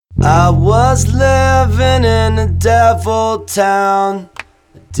I was living in a devil town.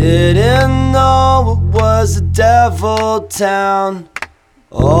 I didn't know it was a devil town.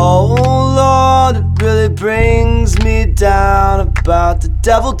 Oh Lord, it really brings me down about the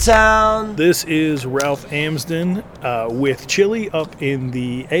devil town. This is Ralph Amsden with Chili up in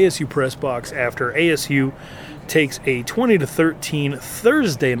the ASU press box after ASU takes a 20-13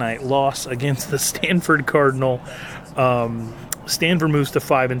 Thursday night loss against the Stanford Cardinal. Stanford moves to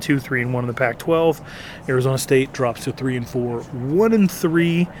 5-2, 3-1 in the Pac-12. Arizona State drops to 3-4,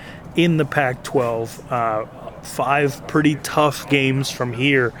 1-3 in the Pac-12. 5 pretty tough games from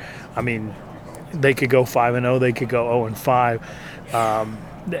here. I mean, they could go 5-0, they could go 0-5.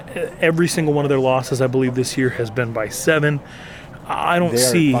 Every single one of their losses, I believe, this year has been by 7. They are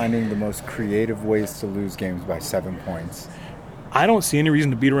finding the most creative ways to lose games by 7 points. I don't see any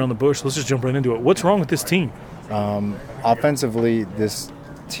reason to beat around the bush. Let's just jump right into it. What's wrong with this team? Offensively, this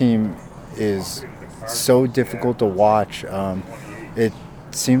team is so difficult to watch. It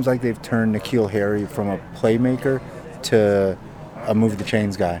seems like they've turned N'Keal Harry from a playmaker to a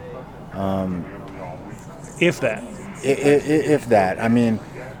move-the-chains guy. If that. If that. I mean,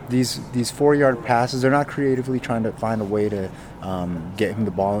 these 4-yard passes, they're not creatively trying to find a way to get him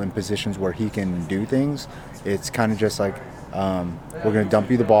the ball in positions where he can do things. It's kind of just like, we're going to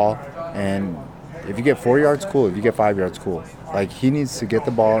dump you the ball, and if you get 4 yards, cool. If you get 5 yards, cool. Like, he needs to get the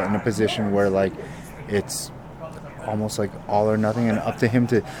ball in a position where, like, it's almost like all or nothing, and up to him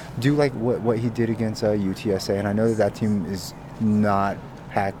to do like what he did against UTSA. And I know that team is not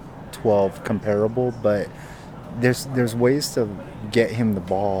Pac-12 comparable, but there's ways to get him the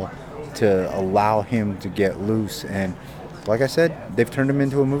ball to allow him to get loose. And like I said, they've turned him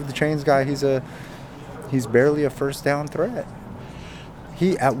into a move-the-chains guy. He's barely a first down threat.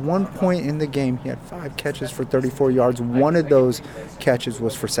 He, at one point in the game, he had 5 catches for 34 yards. One of those catches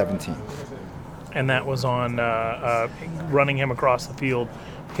was for 17. And that was on running him across the field,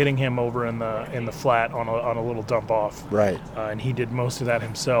 hitting him over in the flat on a little dump off. Right. And he did most of that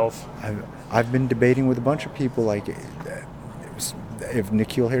himself. I've been debating with a bunch of people, like, if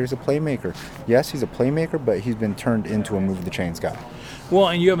N'Keal Harry's a playmaker. Yes, he's a playmaker, but he's been turned into a move-the-chains guy. Well,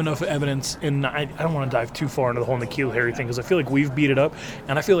 and you have enough evidence, and I don't want to dive too far into the whole N'Keal Harry thing because I feel like we've beat it up,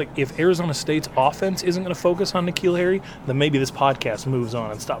 and I feel like if Arizona State's offense isn't going to focus on N'Keal Harry, then maybe this podcast moves on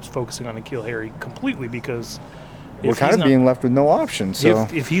and stops focusing on N'Keal Harry completely because we're kind of being left with no options. So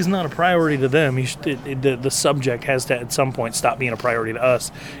if he's not a priority to them, the subject has to at some point stop being a priority to us.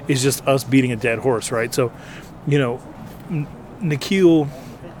 It's just us beating a dead horse, right? So, N'Keal,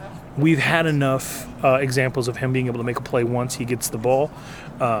 we've had enough examples of him being able to make a play once he gets the ball.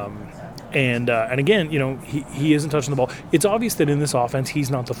 And again, he isn't touching the ball. It's obvious that in this offense, he's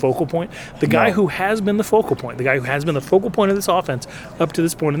not the focal point. The guy who has been the focal point, of this offense up to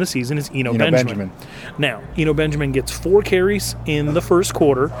this point in the season is Eno Benjamin. Now, Eno Benjamin gets 4 carries in the first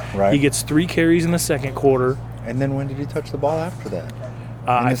quarter. Right. He gets 3 carries in the second quarter. And then when did he touch the ball after that?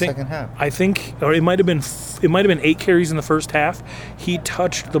 Second half. I think, or it might have been 8 carries in the first half. He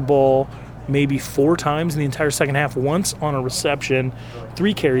touched the ball maybe 4 times in the entire second half. Once on a reception,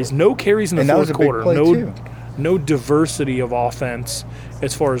 3 carries, no carries in the fourth quarter. No diversity of offense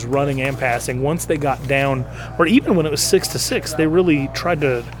as far as running and passing. Once they got down, or even when it was 6-6, they really tried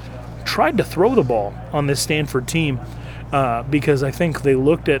to throw the ball on this Stanford team. Because I think they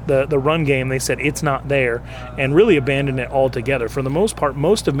looked at the run game, they said it's not there, and really abandoned it altogether. For the most part,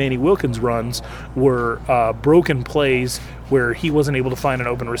 most of Manny Wilkins' runs were broken plays where he wasn't able to find an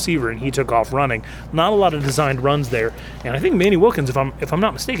open receiver and he took off running. Not a lot of designed runs there, and I think Manny Wilkins, if I'm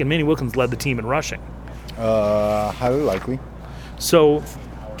not mistaken, Manny Wilkins led the team in rushing. Highly likely. So,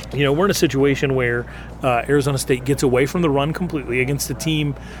 we're in a situation where Arizona State gets away from the run completely against a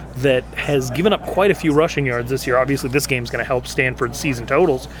team that has given up quite a few rushing yards this year. Obviously, this game's going to help Stanford's season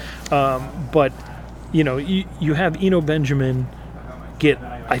totals. But, you have Eno Benjamin get,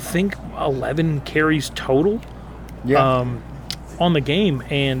 I think, 11 carries total on the game,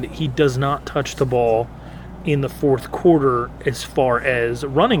 and he does not touch the ball in the fourth quarter as far as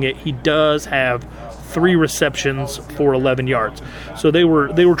running it. He does have 3 receptions for 11 yards. So they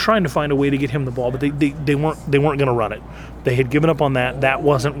were trying to find a way to get him the ball, but they weren't going to run it. They had given up on that. That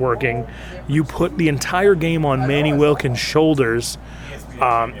wasn't working. You put the entire game on Manny Wilkins' shoulders,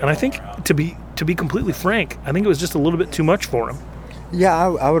 and I think to be completely frank, I think it was just a little bit too much for him. Yeah,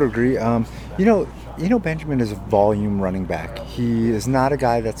 I would agree. Benjamin is a volume running back. He is not a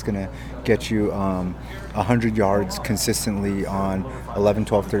guy that's going to get you 100 yards consistently on 11,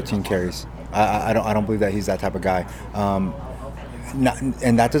 12, 13 carries. I don't believe that he's that type of guy.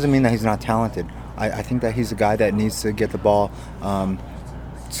 And that doesn't mean that he's not talented. I think that he's a guy that needs to get the ball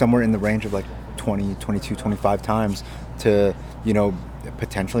somewhere in the range of like 20, 22, 25 times to,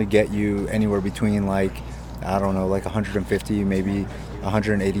 potentially get you anywhere between like, I don't know, like 150, maybe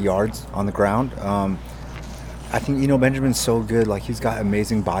 180 yards on the ground. I think, Benjamin's so good. Like, he's got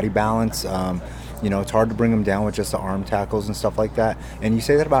amazing body balance. It's hard to bring him down with just the arm tackles and stuff like that. And you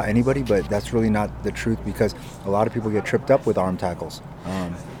say that about anybody, but that's really not the truth because a lot of people get tripped up with arm tackles.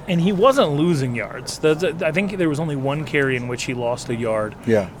 And he wasn't losing yards. I think there was only one carry in which he lost a yard.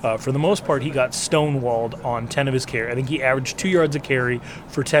 Yeah. For the most part, he got stonewalled on 10 of his carries. I think he averaged 2 yards a carry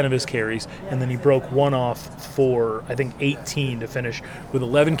for 10 of his carries, and then he broke one off for, I think, 18 to finish with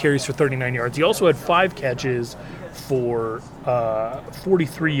 11 carries for 39 yards. He also had 5 catches for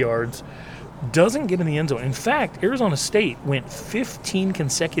 43 yards. Doesn't get in the end zone. In fact, Arizona State went 15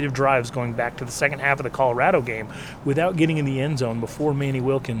 consecutive drives going back to the second half of the Colorado game without getting in the end zone before Manny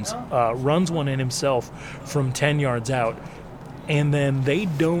Wilkins runs one in himself from 10 yards out. And then they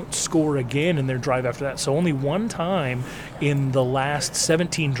don't score again in their drive after that. So only one time in the last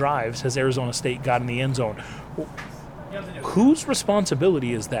 17 drives has Arizona State got in the end zone. Whose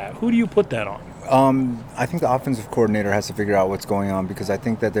responsibility is that? Who do you put that on? I think the offensive coordinator has to figure out what's going on because I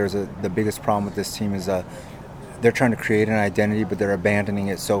think that the biggest problem with this team is they're trying to create an identity, but they're abandoning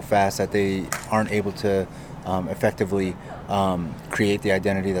it so fast that they aren't able to effectively create the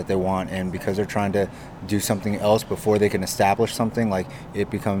identity that they want. And because they're trying to do something else before they can establish something, like, it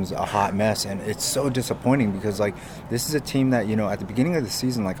becomes a hot mess. And it's so disappointing because, like, this is a team that, at the beginning of the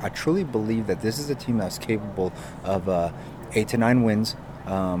season, like, I truly believe that this is a team that's capable of 8 to 9 wins.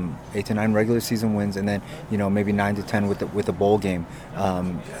 8 to 9 regular season wins, and then maybe 9 to 10 with the bowl game.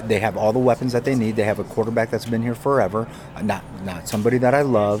 They have all the weapons that they need. They have a quarterback that's been here forever, not somebody that I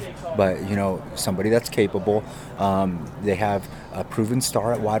love, but somebody that's capable. They have a proven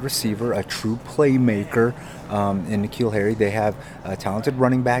star at wide receiver, a true playmaker in N'Keal Harry. They have a talented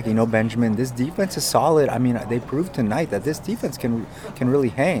running back, Benjamin. This defense is solid. I mean, they proved tonight that this defense can really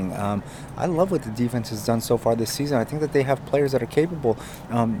hang. I love what the defense has done so far this season. I think that they have players that are capable.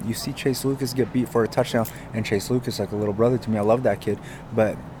 You see Chase Lucas get beat for a touchdown, and Chase Lucas, like a little brother to me. I love that kid.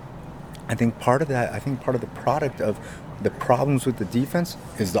 But I think part of the product of the problems with the defense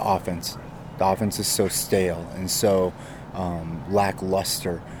is the offense. The offense is so stale and so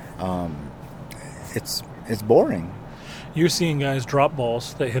lackluster. It's boring. You're seeing guys drop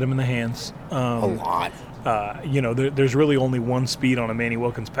balls that hit them in the hands. A lot. There's really only one speed on a Manny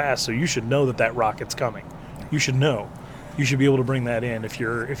Wilkins pass, so you should know that rocket's coming. You should know. You should be able to bring that in if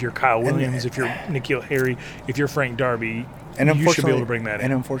you're Kyle Williams, if you're N'Keal Harry, if you're Frank Darby. And you should be able to bring that in.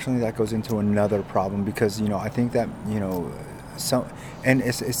 And unfortunately, that goes into another problem because I think that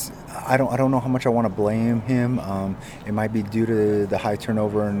it's I don't know how much I want to blame him. It might be due to the high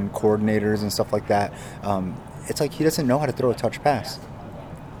turnover and coordinators and stuff like that. It's like he doesn't know how to throw a touch pass.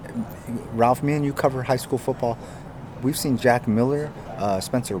 Ralph, me and you cover high school football. We've seen Jack Miller,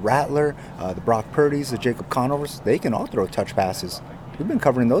 Spencer Rattler, the Brock Purdy's, the Jacob Conovers. They can all throw touch passes. We've been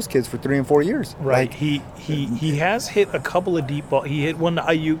covering those kids for 3 and 4 years. Right. Like, he has hit a couple of deep balls. He hit one to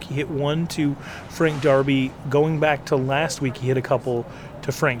Ayuk. He hit one to Frank Darby. Going back to last week, he hit a couple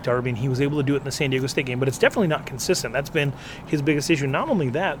to Frank Darby, and he was able to do it in the San Diego State game. But it's definitely not consistent. That's been his biggest issue. Not only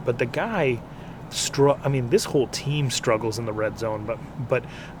that, but the guy, this whole team struggles in the red zone. But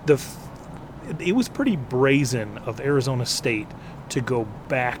it was pretty brazen of Arizona State to go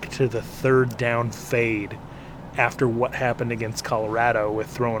back to the third down fade after what happened against Colorado with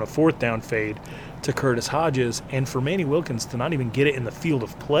throwing a fourth down fade to Curtis Hodges, and for Manny Wilkins to not even get it in the field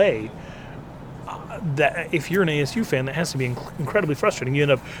of play. That if you're an ASU fan, that has to be incredibly frustrating. You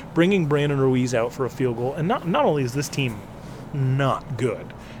end up bringing Brandon Ruiz out for a field goal, and not only is this team not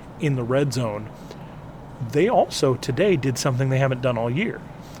good in the red zone, they also today did something they haven't done all year.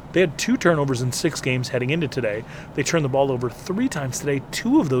 They had 2 turnovers in 6 games heading into today. They turned the ball over 3 times today.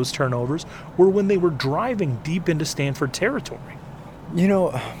 2 of those turnovers were when they were driving deep into Stanford territory.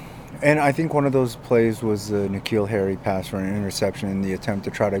 And I think one of those plays was the N'Keal Harry pass for an interception in the attempt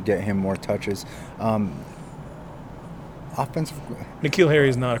to try to get him more touches. Offensive. N'Keal Harry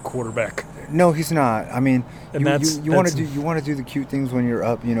is not a quarterback. No, he's not. I mean, and you want to do the cute things when you're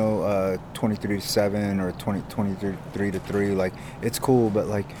up, 23-7 or 23-3. Like, it's cool, but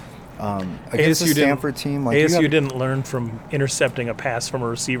like against a Stanford team, like ASU didn't learn from intercepting a pass from a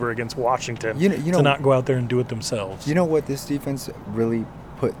receiver against Washington to not go out there and do it themselves. You know what? This defense really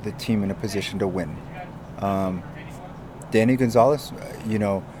put the team in a position to win. Danny Gonzalez,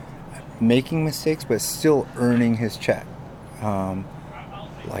 making mistakes but still earning his check.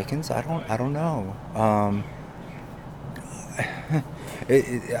 Likens, I don't know.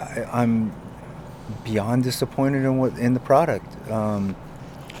 I'm beyond disappointed in the product.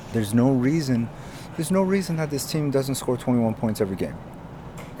 there's no reason that this team doesn't score 21 points every game.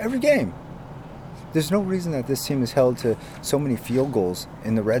 Every game. There's no reason that this team is held to so many field goals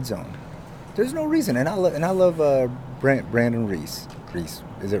in the red zone. There's no reason. And I love Brandon Reese. Reese.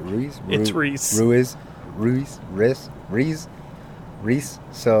 Is it Ruiz? It's Reese. Reese.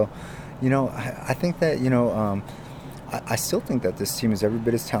 So, I think that, I still think that this team is every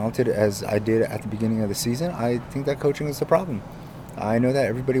bit as talented as I did at the beginning of the season. I think that coaching is the problem. I know that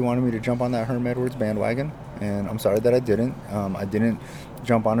everybody wanted me to jump on that Herm Edwards bandwagon, and I'm sorry that I didn't. I didn't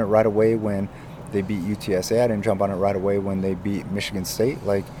jump on it right away when they beat UTSA. I didn't jump on it right away when they beat Michigan State.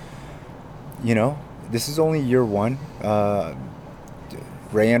 This is only year one.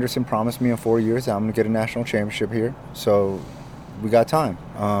 Ray Anderson promised me in 4 years that I'm going to get a national championship here, so we got time.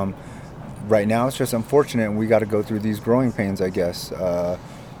 Right now, it's just unfortunate, and we got to go through these growing pains, I guess.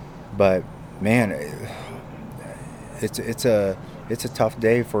 But man, it's a tough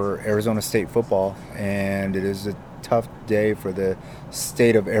day for Arizona State football, and it is a tough day for the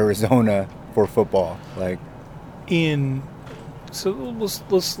state of Arizona for football. So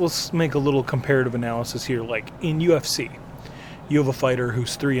let's make a little comparative analysis here. Like in UFC, you have a fighter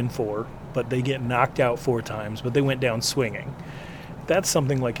who's 3-4, but they get knocked out 4 times, but they went down swinging. That's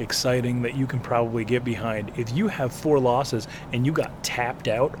something like exciting that you can probably get behind. If you have 4 losses and you got tapped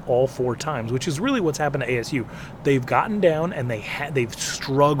out all 4 times, which is really what's happened to ASU, they've gotten down and they've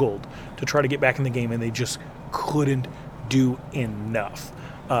struggled to try to get back in the game, and they just couldn't do enough.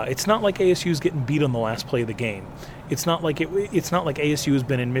 It's not like ASU's getting beat on the last play of the game. It's not like ASU has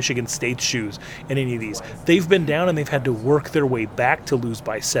been in Michigan State's shoes in any of these. They've been down and they've had to work their way back to lose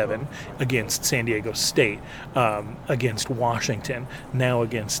by 7 against San Diego State, against Washington, now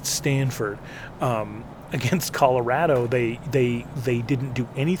against Stanford. Against Colorado, they didn't do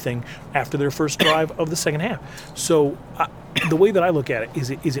anything after their first drive of the second half. So the way that I look at it,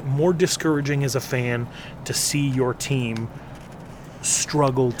 is it more discouraging as a fan to see your team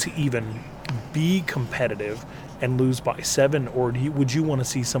struggle to even be competitive and lose by 7, or would you want to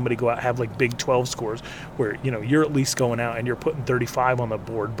see somebody go out and have like Big 12 scores where you're at least going out and you're putting 35 on the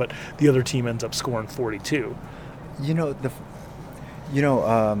board, but the other team ends up scoring 42? I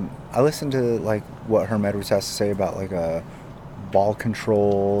listened to like what Herm Edwards has to say about like ball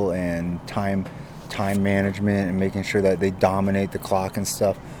control and time management and making sure that they dominate the clock and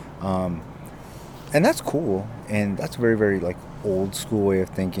stuff, and that's cool, and that's very, very like old school way of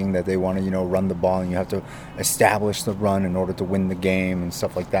thinking, that they want to run the ball and you have to establish the run in order to win the game and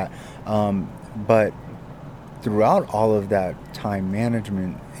stuff like that. But throughout all of that time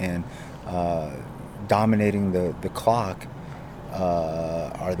management and dominating the clock,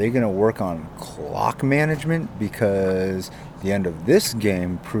 are they going to work on clock management? Because the end of this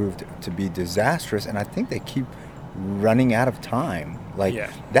game proved to be disastrous, and I think they keep running out of time.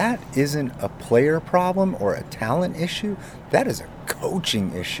 That isn't a player problem or a talent issue. That is a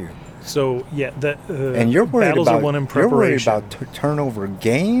coaching issue. So and you're worried battles about are won in preparation. You're worried about turnover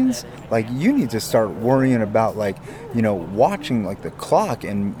gains. You need to start worrying about watching the clock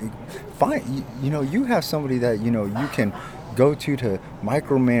and find you have somebody that you can go to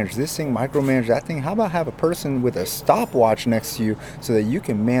micromanage this thing, micromanage that thing. How about have a person with a stopwatch next to you so that you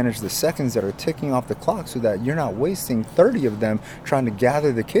can manage the seconds that are ticking off the clock, so that you're not wasting 30 of them trying to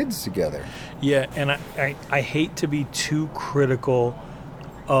gather the kids together. Yeah, and I hate to be too critical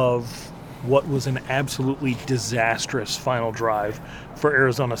of what was an absolutely disastrous final drive for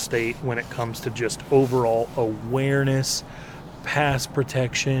Arizona State when it comes to just overall awareness, pass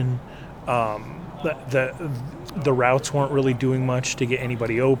protection. The routes weren't really doing much to get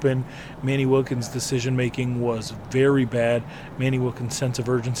anybody open. Manny Wilkins' decision-making was very bad. Manny Wilkins' sense of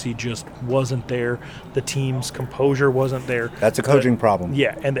urgency just wasn't there. The team's composure wasn't there. That's a coaching problem.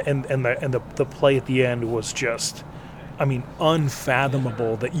 Yeah, and the play at the end was just,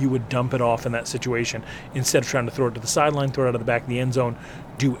 unfathomable that you would dump it off in that situation instead of trying to throw it to the sideline, throw it out of the back of the end zone,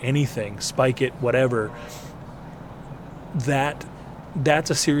 do anything, spike it, whatever. That's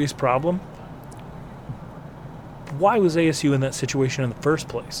a serious problem. Why was ASU in that situation in the first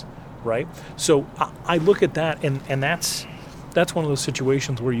place, right? So I look at that, and that's one of those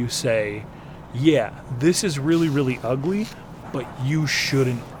situations where you say, yeah, this is really, really ugly, but you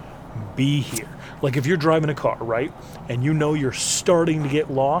shouldn't be here. Like if you're driving a car, right, and you're starting to get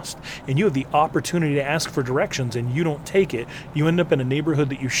lost, and you have the opportunity to ask for directions and you don't take it, you end up in a neighborhood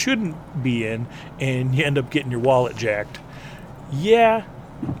that you shouldn't be in, and you end up getting your wallet jacked. Yeah,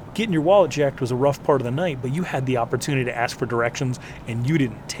 getting your wallet jacked was a rough part of the night, but you had the opportunity to ask for directions and you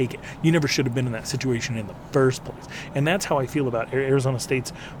didn't take it. You never should have been in that situation in the first place. And that's how I feel about Arizona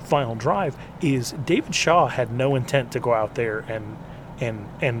State's final drive. Is David Shaw had no intent to go out there and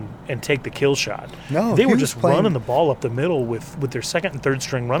and take the kill shot. No, they he were was just playing- running the ball up the middle with their second and third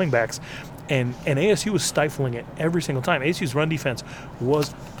string running backs, and ASU was stifling it every single time. ASU's run defense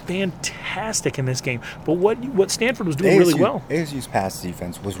was fantastic in this game, but what Stanford was doing really well. ASU's pass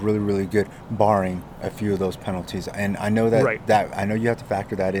defense was really, really good, barring a few of those penalties. And I know that I know you have to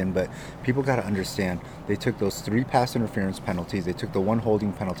factor that in, but people got to understand they took those 3 pass interference penalties. They took the 1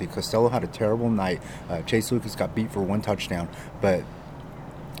 holding penalty. Costello had a terrible night. Chase Lucas got beat for 1 touchdown, but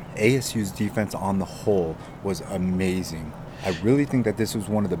ASU's defense on the whole was amazing. I really think that this was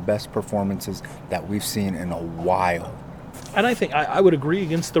one of the best performances that we've seen in a while. And I think I would agree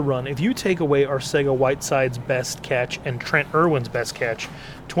against the run. If you take away Arcega-Whiteside's best catch and Trent Irwin's best catch,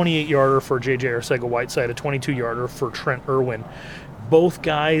 28-yarder for J.J. Arcega-Whiteside, a 22-yarder for Trent Irwin, both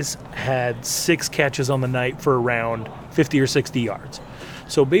guys had 6 catches on the night for around 50 or 60 yards.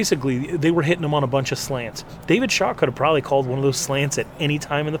 So basically, they were hitting them on a bunch of slants. David Shaw could have probably called one of those slants at any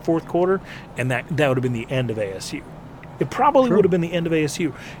time in the fourth quarter, and that would have been the end of ASU. It probably would have been the end of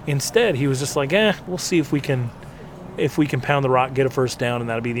ASU. Instead, he was just like, we'll see if we can pound the rock, get a first down, and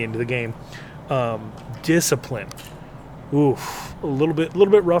that'll be the end of the game. Discipline. Oof. A little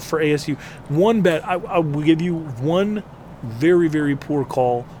bit rough for ASU. One bet, I will give you one very, very poor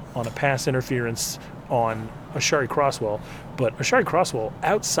call on a pass interference on Ashari Crosswell. But Ashari Crosswell,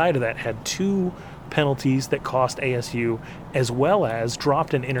 outside of that, had 2 penalties that cost ASU, as well as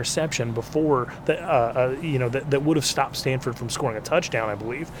dropped an interception before that would have stopped Stanford from scoring a touchdown, I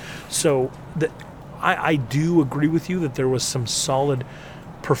believe. So I do agree with you that there was some solid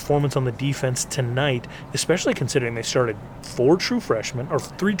performance on the defense tonight, especially considering they started 4 true freshmen, or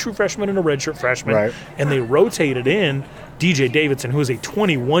 3 true freshmen and a redshirt freshman, right, and they rotated in DJ Davidson, who is a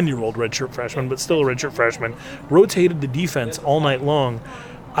 21-year-old redshirt freshman, but still a redshirt freshman, rotated the defense all night long.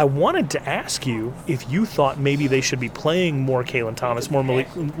 I wanted to ask you if you thought maybe they should be playing more Kalen Thomas, more Malik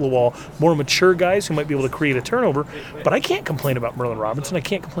Lawal, more mature guys who might be able to create a turnover. But I can't complain about Merlin Robinson. I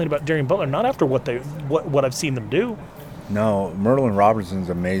can't complain about Darian Butler, not after what I've seen them do. No, Merlin Robinson's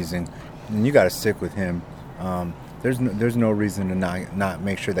amazing, and you got to stick with him. There's no reason to not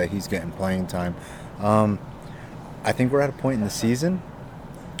make sure that he's getting playing time. I think we're at a point in the season.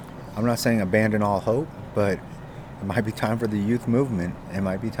 I'm not saying abandon all hope, but it might be time for the youth movement. It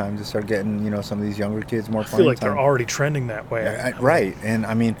might be time to start getting, some of these younger kids more playing time. I feel like they're already trending that way. Right. And,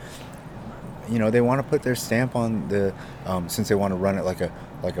 I mean, they want to put their stamp on the since they want to run it like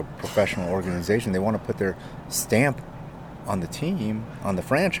a professional organization, they want to put their stamp on the team, on the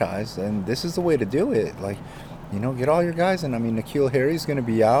franchise, and this is the way to do it. Get all your guys in. I mean, N'Keal Harry's going to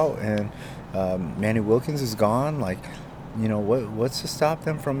be out, and Manny Wilkins is gone. What's to stop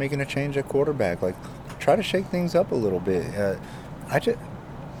them from making a change at quarterback? Try to shake things up a little bit. I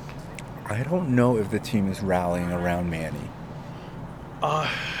don't know if the team is rallying around Manny.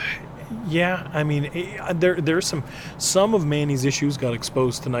 Yeah, I mean, there's some of Manny's issues got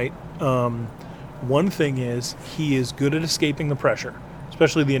exposed tonight. One thing is he is good at escaping the pressure,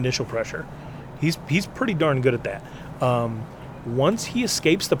 especially the initial pressure. He's pretty darn good at that. Once he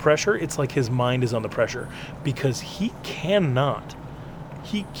escapes the pressure, it's like his mind is on the pressure, because he cannot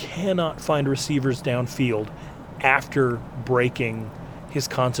find receivers downfield after breaking his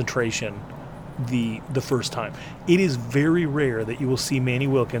concentration the first time. It is very rare that you will see Manny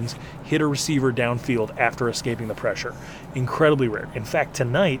Wilkins hit a receiver downfield after escaping the pressure. Incredibly rare. In fact,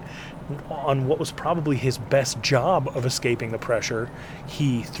 tonight, on what was probably his best job of escaping the pressure,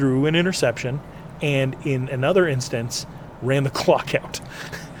 he threw an interception, and in another instance, ran the clock out.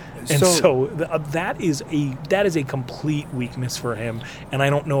 And so that is a complete weakness for him, and I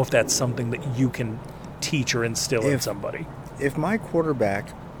don't know if that's something that you can teach or instill in somebody. If my quarterback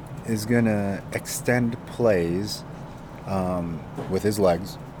is going to extend plays with his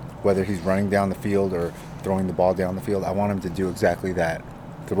legs, whether he's running down the field or throwing the ball down the field, I want him to do exactly that.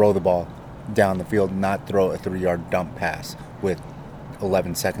 Throw the ball down the field, not throw a 3-yard dump pass with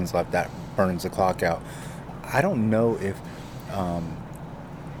 11 seconds left. That burns the clock out. I don't know if...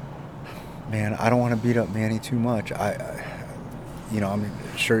 I don't want to beat up Manny too much. I'm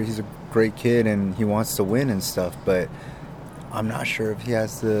sure he's a great kid and he wants to win and stuff, but I'm not sure if he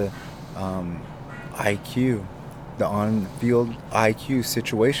has the IQ, the on-field IQ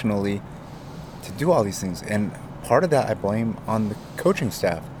situationally to do all these things. And part of that I blame on the coaching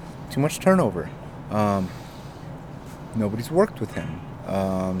staff. Too much turnover. Nobody's worked with him.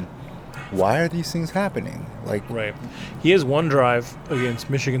 Why are these things happening? Right. He has one drive against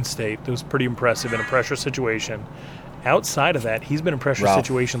Michigan State that was pretty impressive in a pressure situation. Outside of that, he's been in pressure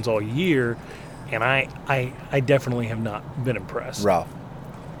situations all year, and I definitely have not been impressed. Ralph,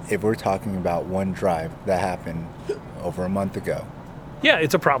 if we're talking about one drive that happened over a month ago, Yeah,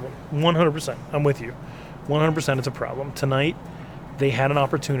 it's a problem. 100%. I'm with you. 100% it's a problem. Tonight, they had an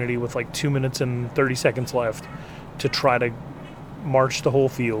opportunity with like 2 minutes and 30 seconds left to try to march the whole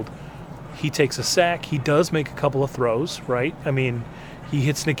field. He takes a sack. He does make a couple of throws, right? I mean, he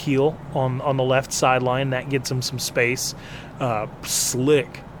hits N'Keal on the left sideline. That gets him some space.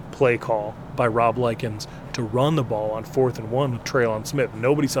 Slick play call by Rob Likens to run the ball on 4th and 1 with Traylon Smith.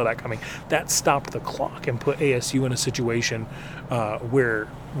 Nobody saw that coming. That stopped the clock and put ASU in a situation where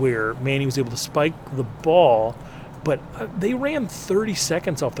Manny was able to spike the ball, but they ran 30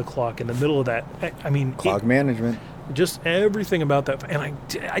 seconds off the clock in the middle of that. I mean, Clock management. Just everything about that. And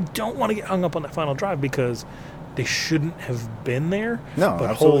I don't want to get hung up on that final drive because they shouldn't have been there. No,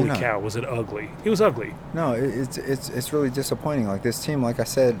 but absolutely holy not. cow, was it ugly. It was ugly. No, it's really disappointing. Like this team, like I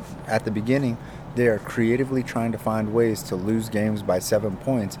said at the beginning, they are creatively trying to find ways to lose games by 7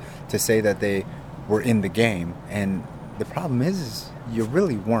 points to say that they were in the game. And the problem is you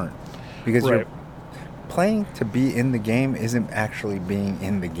really weren't. Because Right. you're playing to be in the game isn't actually being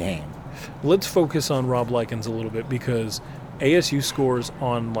in the game. Let's focus on Rob Likens a little bit because ASU scores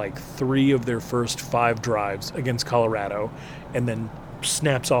on like 3 of their first 5 drives against Colorado and then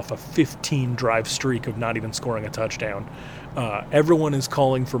snaps off a 15-drive streak of not even scoring a touchdown. Everyone is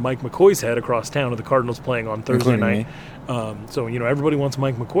calling for Mike McCoy's head across town with the Cardinals playing on Thursday Including night. So, everybody wants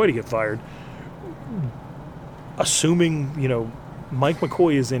Mike McCoy to get fired. Assuming, Mike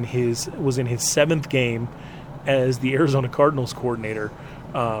McCoy was in his 7th game as the Arizona Cardinals coordinator.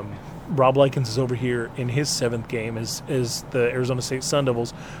 Rob Likens is over here in his 7th game as the Arizona State Sun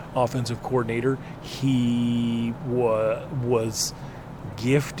Devils offensive coordinator. He was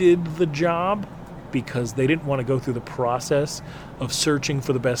gifted the job because they didn't want to go through the process of searching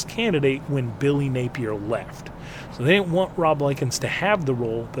for the best candidate when Billy Napier left. So they didn't want Rob Likens to have the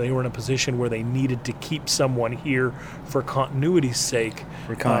role, but they were in a position where they needed to keep someone here for continuity's sake.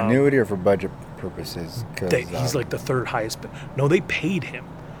 For continuity or for budget purposes? He's like the 3rd highest. No, they paid him.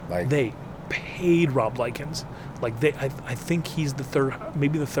 Like, They paid Rob Likens. I think he's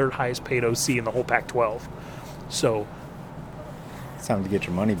maybe the 3rd highest paid OC in the whole Pac-12. So it's time to get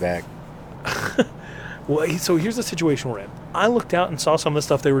your money back. so here's the situation we're in. I looked out and saw some of the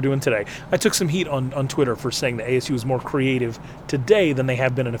stuff they were doing today. I took some heat on Twitter for saying that ASU is more creative today than they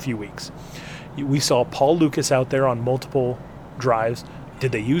have been in a few weeks. We saw Paul Lucas out there on multiple drives.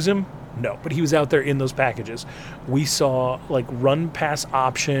 Did they use him? No, but he was out there in those packages. We saw run pass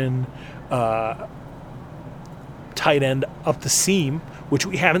option, tight end up the seam, which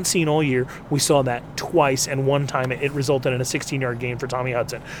we haven't seen all year. We saw that twice, and one time it resulted in a 16-yard gain for Tommy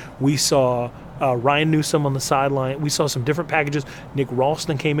Hudson. We saw Ryan Newsome on the sideline. We saw some different packages. Nick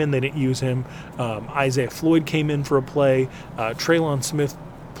Ralston came in. They didn't use him. Isaiah Floyd came in for a play. Traylon Smith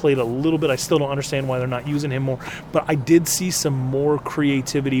played a little bit. I still don't understand why they're not using him more, but I did see some more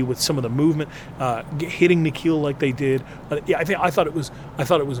creativity with some of the movement, hitting N'Keal like they did. I thought it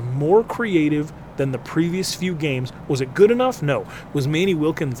was more creative than the previous few games. Was it good enough? No. Was Manny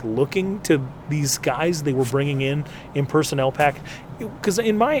Wilkins looking to these guys they were bringing in personnel pack? Because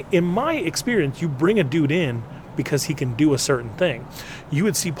in my experience, you bring a dude in because he can do a certain thing. You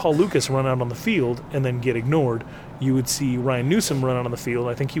would see Paul Lucas run out on the field and then get ignored. You would see Ryan Newsome run out on the field.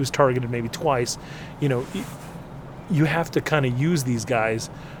 I think he was targeted maybe twice. You have to kind of use these guys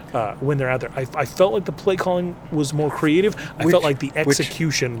when they're out there. I felt like the play calling was more creative. I felt like the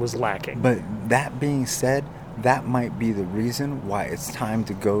execution was lacking. But that being said, that might be the reason why it's time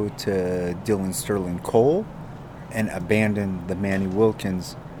to go to Dylan Sterling Cole and abandon the Manny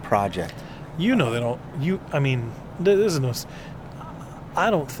Wilkins project. They don't. This is no. I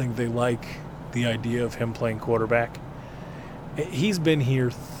don't think they like the idea of him playing quarterback. He's been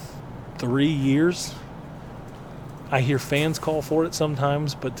here 3 years. I hear fans call for it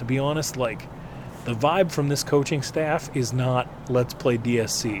sometimes, but to be honest, the vibe from this coaching staff is not let's play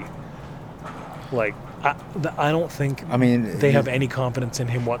DSC. I don't think they have any confidence in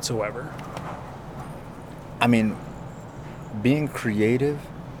him whatsoever. Being creative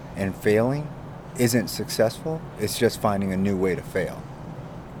and failing isn't successful. It's just finding a new way to fail.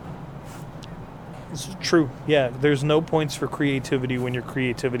 It's true. Yeah, there's no points for creativity when your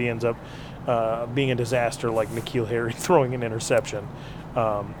creativity ends up being a disaster, like N'Keal Harry throwing an interception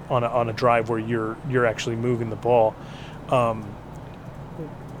on a drive where you're actually moving the ball.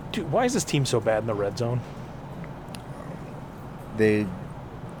 Dude, why is this team so bad in the red zone?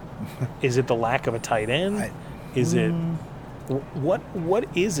 Is it the lack of a tight end? Is it what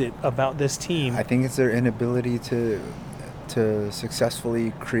is it about this team? I think it's their inability to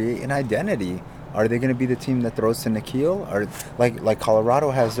successfully create an identity Are they going to be the team that throws to Nikhil? Or like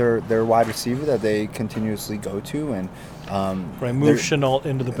Colorado has their wide receiver that they continuously go to, and move Chenault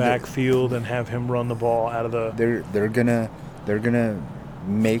into the backfield and have him run the ball out of the. They're gonna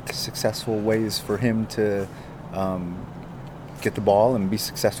make successful ways for him to get the ball and be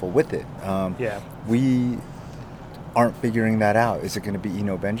successful with it. We aren't figuring that out. Is it going to be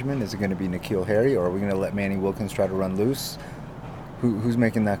Eno Benjamin? Is it going to be N'Keal Harry? Or are we going to let Manny Wilkins try to run loose? Who's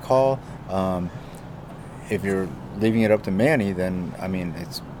making that call? If you're leaving it up to Manny, then, I mean,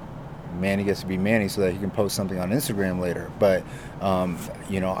 it's Manny gets to be Manny so that he can post something on Instagram later. But,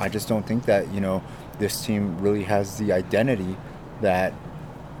 I just don't think that, this team really has the identity that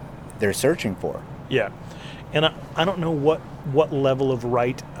they're searching for. Yeah. And I don't know what level of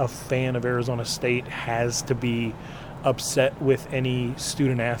right a fan of Arizona State has to be upset with any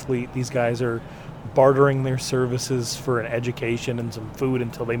student athlete. These guys are bartering their services for an education and some food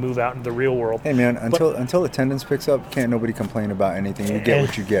until they move out into the real world. Hey, man, until attendance picks up, can't nobody complain about anything. You get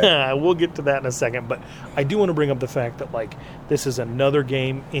what you get. We'll get to that in a second. But I do want to bring up the fact that, this is another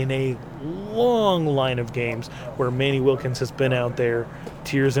game in a long line of games where Manny Wilkins has been out there,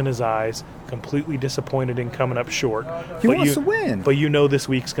 tears in his eyes, completely disappointed in coming up short. He wants to win. But this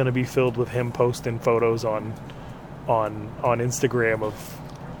week's going to be filled with him posting photos on Instagram of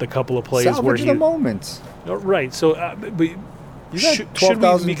the couple of plays Salvage where he the moments. Right. So, but you got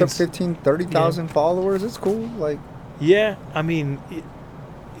 12,000 to 15, 30,000 followers. It's cool. Yeah, I mean,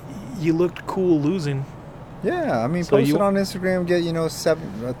 you looked cool losing. Yeah, I mean, post it on Instagram, get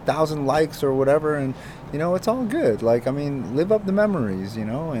 1,000 likes or whatever, and it's all good. Live up the memories,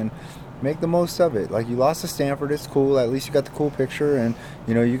 and make the most of it. You lost to Stanford, it's cool. At least you got the cool picture, and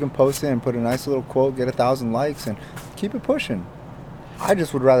you can post it and put a nice little quote, get 1,000 likes, and keep it pushing. I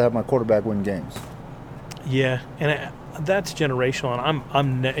just would rather have my quarterback win games. Yeah, and that's generational,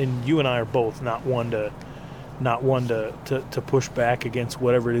 and and you and I are both not one to push back against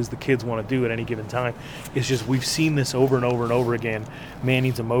whatever it is the kids want to do at any given time. It's just we've seen this over and over and over again.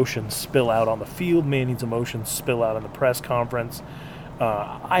 Manny's emotions spill out on the field. Manny's emotions spill out in the press conference.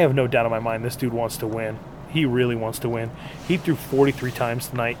 I have no doubt in my mind this dude wants to win. He really wants to win. He threw 43 times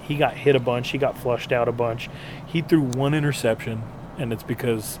tonight. He got hit a bunch. He got flushed out a bunch. He threw one interception, and it's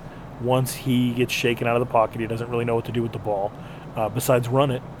because once he gets shaken out of the pocket, he doesn't really know what to do with the ball besides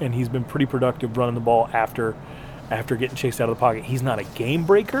run it, and he's been pretty productive running the ball after getting chased out of the pocket. He's not a game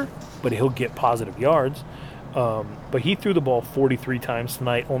breaker, but he'll get positive yards. But he threw the ball 43 times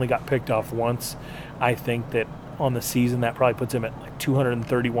tonight, only got picked off once. I think that on the season, that probably puts him at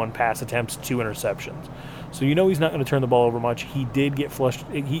 231 pass attempts, 2 interceptions. So he's not going to turn the ball over much. He did get flushed.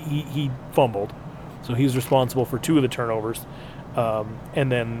 He fumbled, so he's responsible for 2 of the turnovers.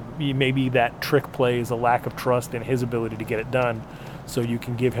 And then maybe that trick play is a lack of trust in his ability to get it done. So you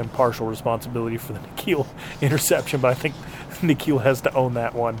can give him partial responsibility for the N'Keal interception, but I think N'Keal has to own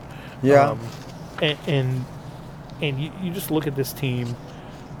that one. Yeah. And you just look at this team,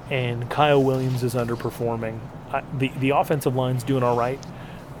 and Kyle Williams is underperforming. The offensive line's doing all right,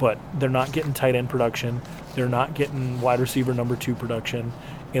 but they're not getting tight end production. They're not getting wide receiver number 2 production.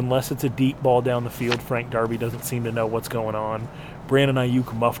 Unless it's a deep ball down the field, Frank Darby doesn't seem to know what's going on. Brandon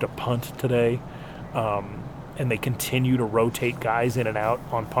Ayuk muffed a punt today, and they continue to rotate guys in and out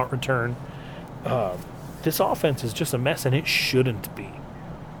on punt return. This offense is just a mess, and it shouldn't be.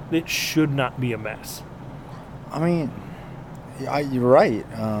 It should not be a mess. I mean, you're right.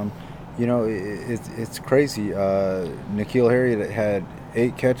 It's crazy. N'Keal Harry had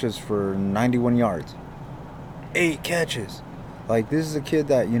 8 catches for 91 yards. 8 catches. This is a kid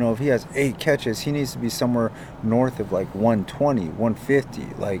that, if he has 8 catches, he needs to be somewhere north of 120,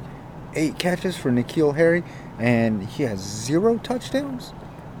 150. 8 catches for N'Keal Harry, and he has 0 touchdowns?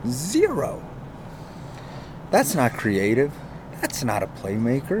 0. That's not creative. That's not a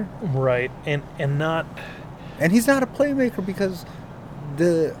playmaker. Right, and not... And he's not a playmaker because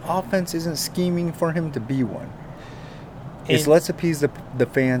the offense isn't scheming for him to be one. It's let's appease the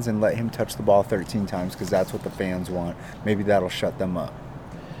fans and let him touch the ball 13 times because that's what the fans want. Maybe that'll shut them up.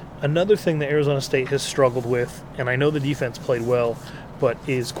 Another thing that Arizona State has struggled with, and I know the defense played well, but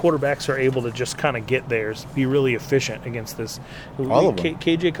is quarterbacks are able to just kind of get theirs, be really efficient against this. All of them.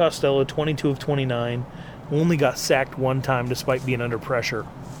 KJ Costello, 22 of 29, only got sacked 1 time despite being under pressure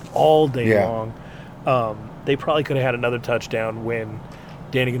all day long. They probably could have had another touchdown when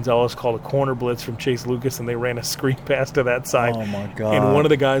Danny Gonzalez called a corner blitz from Chase Lucas, and they ran a screen pass to that side. Oh, my God. And one of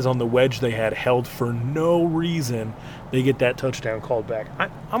the guys on the wedge they had held for no reason. They get that touchdown called back.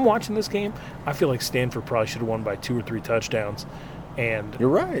 I'm watching this game. I feel like Stanford probably should have won by 2 or 3 touchdowns. You're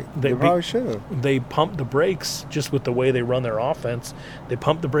right. They probably should have. They pumped the brakes just with the way they run their offense. They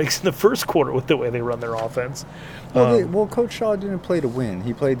pumped the brakes in the first quarter with the way they run their offense. Well, Coach Shaw didn't play to win.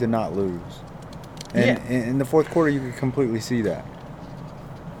 He played to not lose. And in the fourth quarter, you could completely see that.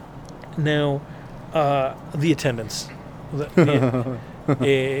 Now, the attendance. Attendance?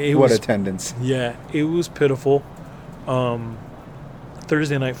 Yeah, it was pitiful.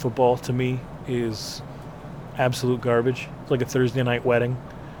 Thursday night football to me is absolute garbage. It's like a Thursday night wedding.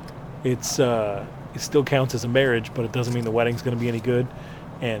 It still counts as a marriage, but it doesn't mean the wedding's going to be any good.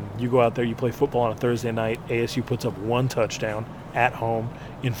 And you go out there, you play football on a Thursday night. ASU puts up one touchdown at home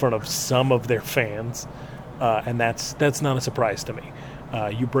in front of some of their fans, and that's not a surprise to me.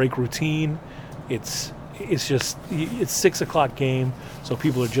 You break routine. It's 6 o'clock game, so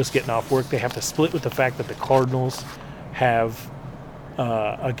people are just getting off work. They have to split with the fact that the Cardinals have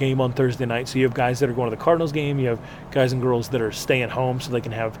a game on Thursday night. So you have guys that are going to the Cardinals game. You have guys and girls that are staying home so they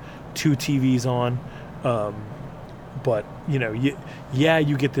can have 2 TVs on. But you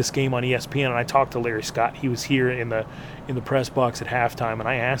get this game on ESPN. And I talked to Larry Scott. He was here in the press box at halftime, and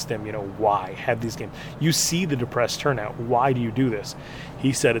I asked him, why have these games? You see the depressed turnout. Why do you do this?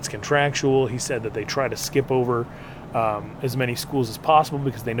 He said it's contractual. He said that they try to skip over as many schools as possible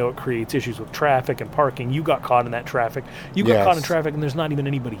because they know it creates issues with traffic and parking. You got caught in that traffic. You got caught in traffic, and there's not even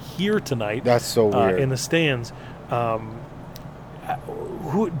anybody here tonight. That's so weird. In the stands.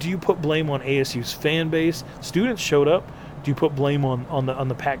 Who do you put blame on? ASU's fan base? Students showed up. Do you put blame on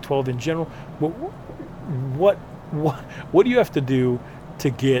the Pac-12 in general? What do you have to do to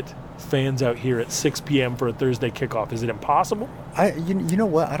get fans out here at 6 p.m. for a Thursday kickoff? Is it impossible? You know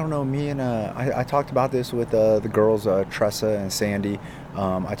what? I don't know. Me and I talked about this with the girls, Tressa and Sandy.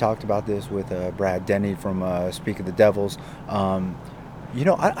 I talked about this with Brad Denny from Speak of the Devils. I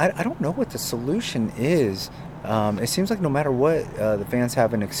don't know what the solution is. It seems like no matter what, the fans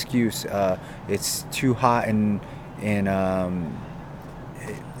have an excuse. It's too hot and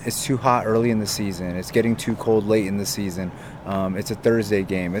it's too hot early in the season. It's getting too cold late in the season. It's a Thursday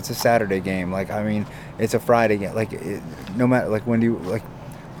game. It's a Saturday game. It's a Friday game. No matter when do you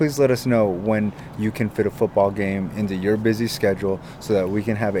please let us know when you can fit a football game into your busy schedule so that we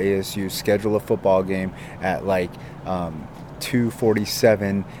can have ASU schedule a football game at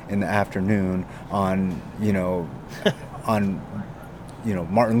 2:47 in the afternoon on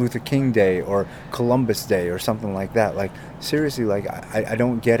Martin Luther King Day or Columbus Day or something like that. Seriously, I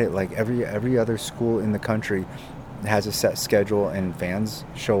don't get it. Every other school in the country has a set schedule, and fans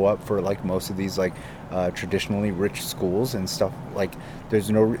show up for most of these traditionally rich schools and stuff.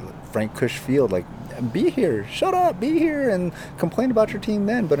 There's no Frank Kush Field. Be here, shut up, be here, and complain about your team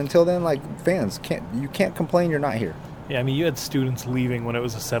then. But until then, fans can't complain. You're not here. Yeah, you had students leaving when it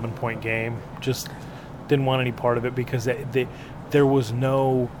was a 7-point game. Just didn't want any part of it because there was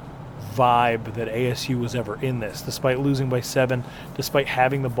no vibe that ASU was ever in this. Despite losing by 7, despite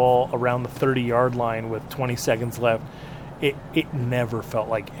having the ball around the 30-yard line with 20 seconds left, it never felt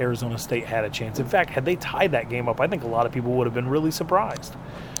like Arizona State had a chance. In fact, had they tied that game up, I think a lot of people would have been really surprised.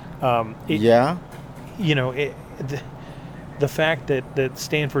 The fact that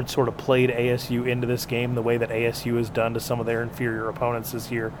Stanford sort of played ASU into this game the way that ASU has done to some of their inferior opponents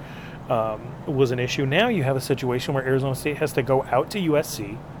this year was an issue. Now you have a situation where Arizona State has to go out to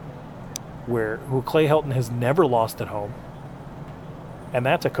USC, who Clay Helton has never lost at home. And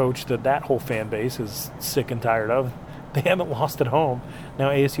that's a coach that whole fan base is sick and tired of. They haven't lost at home. Now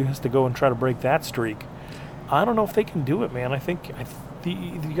ASU has to go and try to break that streak. I don't know if they can do it, man. I think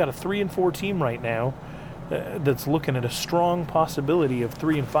you got a 3-4 team right now that's looking at a strong possibility of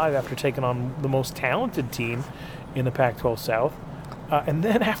 3-5 after taking on the most talented team in the Pac-12 South. And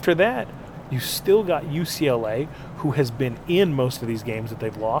then after that, you still got UCLA, who has been in most of these games that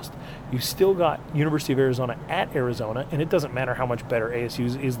they've lost. You still got University of Arizona at Arizona, and it doesn't matter how much better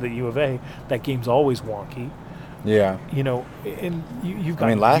ASU is than U of A. That game's always wonky. Yeah. And you've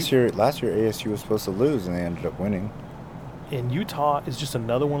got. Last year ASU was supposed to lose, and they ended up winning. And Utah is just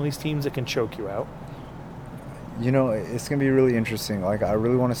another one of these teams that can choke you out. It's going to be really interesting. I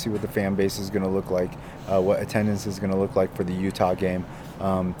really want to see what the fan base is going to look like, what attendance is going to look like for the Utah game.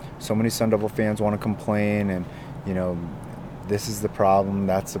 So many Sun Devil fans want to complain, and, this is the problem,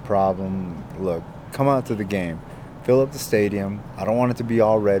 that's the problem. Look, come out to the game. Fill up the stadium. I don't want it to be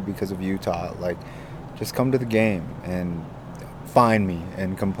all red because of Utah. Just come to the game and find me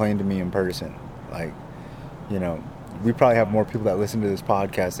and complain to me in person. We probably have more people that listen to this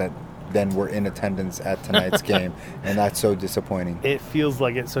podcast than were in attendance at tonight's game, and that's so disappointing. It feels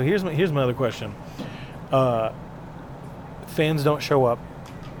like it. So here's my other question. Fans don't show up.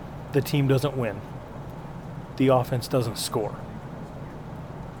 The team doesn't win. The offense doesn't score.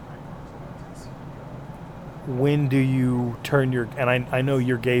 when do you turn your, and I know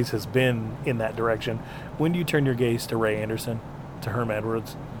your gaze has been in that direction, when do you turn your gaze to Ray Anderson, to Herm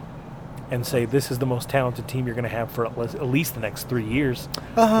Edwards, and say this is the most talented team you're going to have for at least the next 3 years?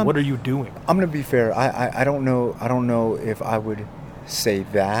 What are you doing? I'm going to be fair. I don't know if I would say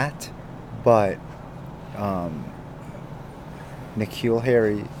that, but N'Keal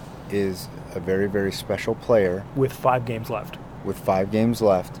Harry is a very, very special player. With 5 games left.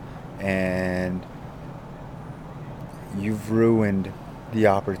 And you've ruined the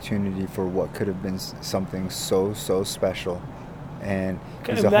opportunity for what could have been something so special. And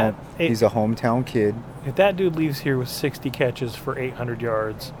he's a hometown kid. If that dude leaves here with 60 catches for 800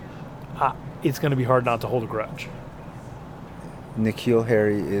 yards, it's going to be hard not to hold a grudge. N'Keal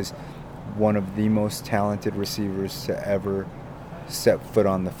Harry is one of the most talented receivers to ever step foot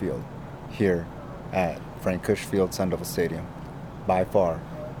on the field here at Frank Kush Field, Sun Devil Stadium. By far,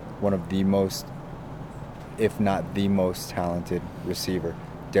 one of the most, if not the most talented receiver.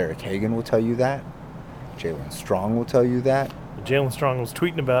 Derek Hagan will tell you that. Jalen Strong will tell you that. Jalen Strong was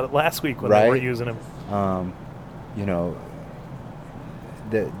tweeting about it last week when they weren't using him.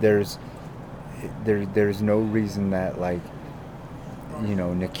 There's no reason that, like,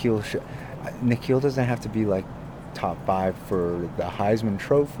 N'Keal doesn't have to be like top 5 for the Heisman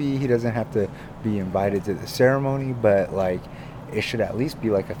Trophy. He doesn't have to be invited to the ceremony, but like it should at least be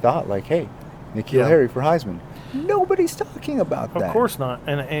like a thought, like, hey, N'Keal Harry for Heisman. Nobody's talking about that. Of course not.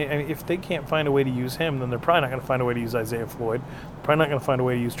 And if they can't find a way to use him, then they're probably not going to find a way to use Isaiah Floyd. Probably not going to find a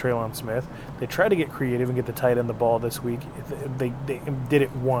way to use Treylon Smith. They tried to get creative and get the tight end the ball this week. They did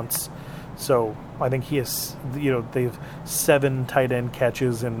it once. So I think he has, they have 7 tight end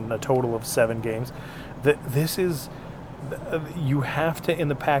catches in a total of 7 games. You have to, in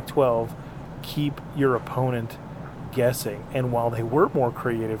the Pac-12, keep your opponent guessing. And while they were more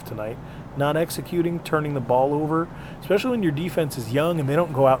creative tonight, not executing, turning the ball over, especially when your defense is young and they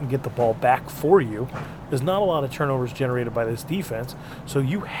don't go out and get the ball back for you, there's not a lot of turnovers generated by this defense, so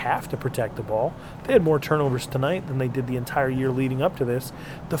you have to protect the ball. They had more turnovers tonight than they did the entire year leading up to this.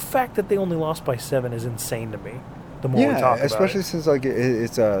 The fact that they only lost by 7 is insane to me. The more we talk about it, especially since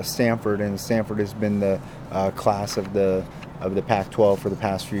it's Stanford, and Stanford has been the class of the Pac-12 for the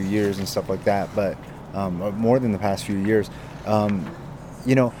past few years and stuff like that. But more than the past few years, I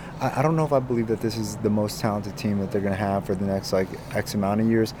don't know if I believe that this is the most talented team that they're going to have for the next like X amount of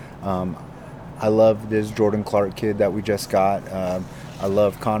years. I love this Jordan Clark kid that we just got. I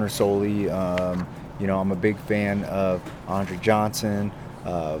love Connor Soley. I'm a big fan of Andre Johnson.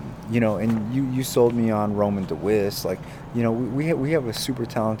 And you sold me on Roman DeWitt. Like, we have a super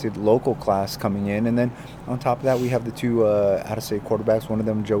talented local class coming in, and then on top of that, we have the 2 out-of-state quarterbacks. One of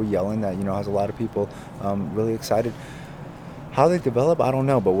them, Joey Yellen, that has a lot of people really excited. How they develop, I don't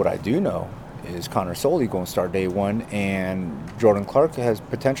know, but what I do know is Connor Soley going to start day 1, and Jordan Clark has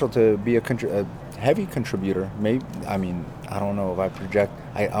potential to be a heavy contributor. Maybe, I don't know if I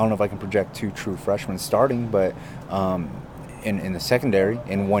don't know if I can project 2 true freshmen starting, but in the secondary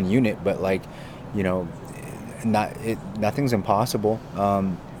in 1 unit, but nothing's impossible.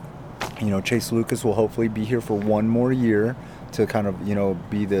 Chase Lucas will hopefully be here for 1 more year to kind of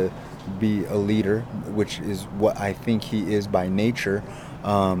be a leader, which is what I think he is by nature.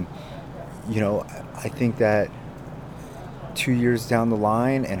 I think that 2 years down the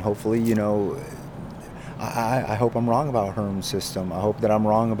line, and hopefully, I hope I'm wrong about Herm's system. I hope that I'm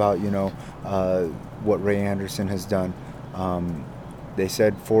wrong about, what Ray Anderson has done. They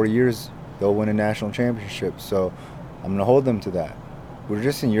said 4 years they'll win a national championship, so I'm going to hold them to that. We're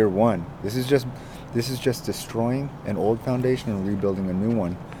just in year 1. This is just destroying an old foundation and rebuilding a new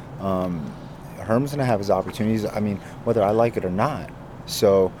one. Herm's going to have his opportunities, whether I like it or not.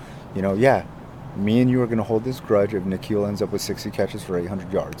 So, me and you are going to hold this grudge if N'Keal ends up with 60 catches for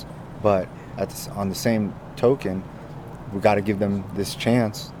 800 yards. But on the same token, we got to give them this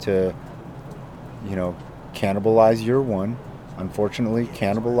chance to, cannibalize year 1. Unfortunately,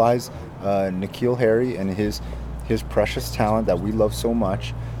 cannibalize N'Keal Harry and his precious talent that we love so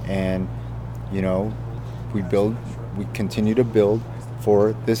much. And, we continue to build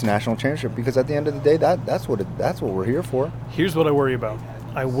for this national championship, because at the end of the day, that's what we're here for. Here's what I worry about.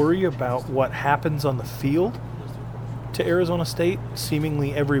 I worry about what happens on the field to Arizona State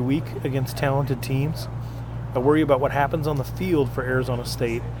seemingly every week against talented teams. I worry about what happens on the field for Arizona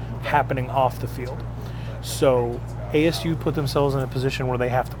State happening off the field. So ASU put themselves in a position where they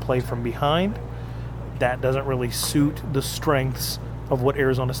have to play from behind. That doesn't really suit the strengths of what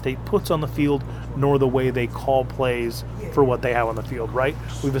Arizona State puts on the field, nor the way they call plays for what they have on the field, right?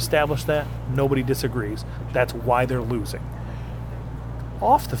 We've established that. Nobody disagrees. That's why they're losing.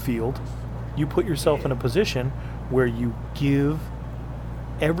 Off the field, you put yourself in a position where you give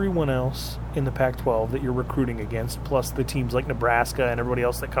everyone else in the Pac-12 that you're recruiting against, plus the teams like Nebraska and everybody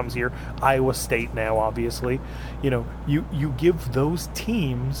else that comes here, Iowa State now, obviously, you give those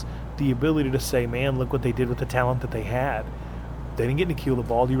teams the ability to say, man, look what they did with the talent that they had. They didn't get Nikhil the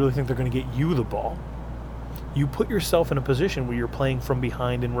ball. Do you really think they're going to get you the ball? You put yourself in a position where you're playing from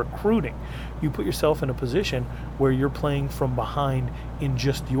behind in recruiting. You put yourself in a position where you're playing from behind in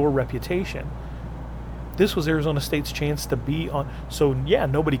just your reputation. This was Arizona State's chance to be on. So, yeah,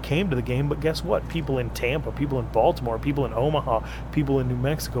 nobody came to the game, but guess what? People in Tampa, people in Baltimore, people in Omaha, people in New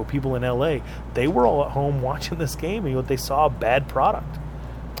Mexico, people in L.A., they were all at home watching this game, and they saw a bad product.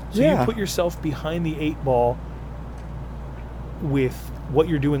 So you put yourself behind the 8 ball with what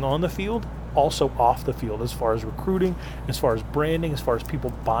you're doing on the field, also off the field, as far as recruiting, as far as branding, as far as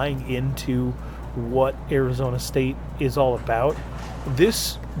people buying into what Arizona State is all about.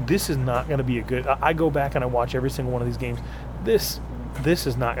 This is not going to be a good. I go back and I watch every single one of these games. This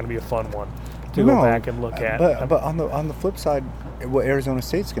is not going to be a fun one to go back and look at. But on the flip side, what Arizona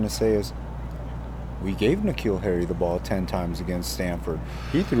State's going to say is, we gave N'Keal Harry the ball 10 times against Stanford.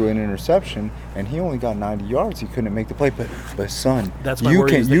 He threw an interception, and he only got 90 yards. He couldn't make the play. But son, that's my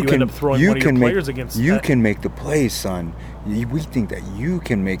worry, is that you end up throwing one of your players against you that. Can make the plays, son. We think that you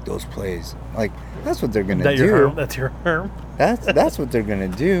can make those plays. Like, that's what they're going to do. That's your Herm. That's what they're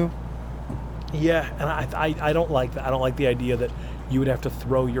going to do. Yeah, and I don't like that. I don't like the idea that you would have to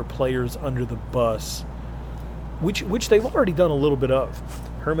throw your players under the bus, which they've already done a little bit of.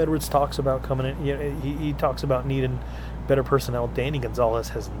 Herm Edwards talks about coming in. He talks about needing better personnel. Danny Gonzalez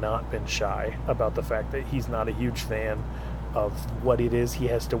has not been shy about the fact that he's not a huge fan of what it is he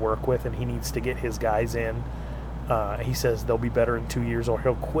has to work with, and he needs to get his guys in. He says they'll be better in 2 years or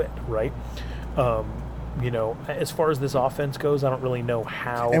he'll quit, right? As far as this offense goes, I don't really know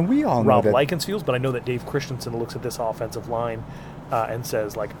how and we all Rob know Likens feels, but I know that Dave Christensen looks at this offensive line and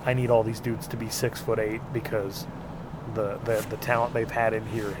says, like, I need all these dudes to be 6'8" because the talent they've had in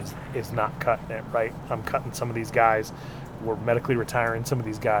here is not cutting it, right? I'm cutting some of these guys. We're medically retiring some of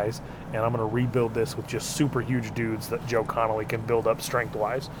these guys, and I'm going to rebuild this with just super huge dudes that Joe Connolly can build up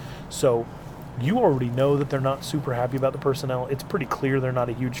strength-wise. So you already know that they're not super happy about the personnel. It's pretty clear they're not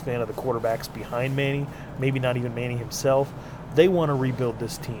a huge fan of the quarterbacks behind Manny, maybe not even Manny himself. They want to rebuild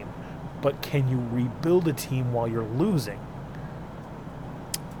this team. But can you rebuild a team while you're losing?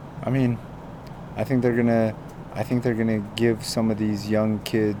 I mean, I think they're gonna give some of these young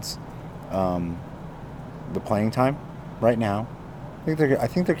kids the playing time right now. I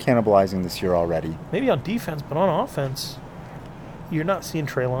think they're cannibalizing this year already. Maybe on defense, but on offense, you're not seeing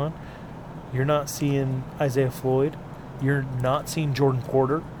Treylon. You're not seeing Isaiah Floyd. You're not seeing Jordan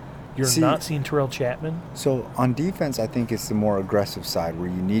Porter. You're not seeing Terrell Chapman. So on defense, I think it's the more aggressive side where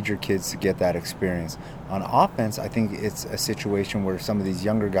you need your kids to get that experience. On offense, I think it's a situation where some of these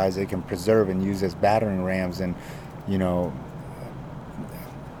younger guys they can preserve and use as battering rams and,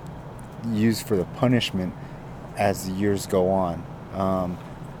 use for the punishment as the years go on. I'm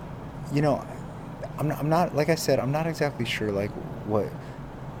not, like I said, I'm not exactly sure like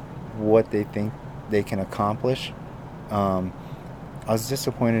what they think they can accomplish. I was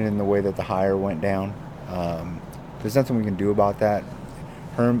disappointed in the way that the hire went down. There's nothing we can do about that.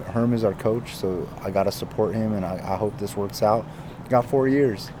 Herm is our coach, so I got to support him, and I hope this works out. Got 4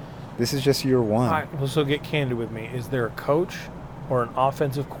 years. This is just year one. All right, well, so get candid with me. Is there a coach or an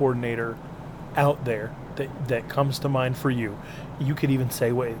offensive coordinator out there that comes to mind for you? You could even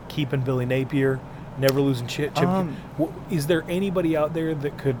say, keeping Billy Napier, never losing Chip. Is there anybody out there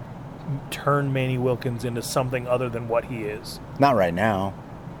that could turn Manny Wilkins into something other than what he is? Not right now.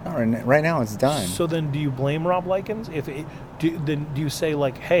 Right now it's done. So then do you blame Rob Likens? Do you say,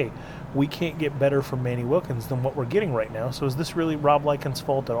 like, hey, we can't get better from Manny Wilkins than what we're getting right now, so is this really Rob Likens'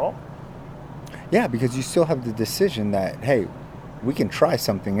 fault at all? Yeah, because you still have the decision that, hey, we can try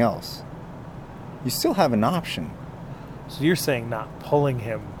something else. You still have an option. So you're saying not pulling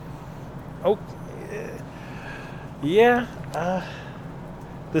him. Oh, yeah.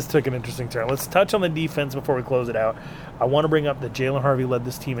 This took an interesting turn. Let's touch on the defense before we close it out. I want to bring up that Jalen Harvey led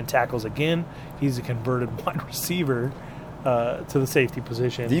this team in tackles again. He's a converted wide receiver to the safety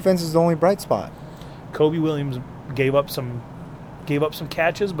position. Defense is the only bright spot. Kobe Williams gave up some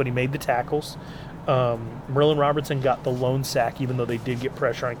catches, but he made the tackles. Merlin Robertson got the lone sack, even though they did get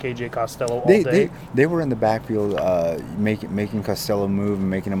pressure on KJ Costello all day. They were in the backfield making Costello move and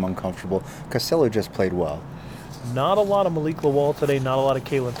making him uncomfortable. Costello just played well. Not a lot of Malik Lawal today, not a lot of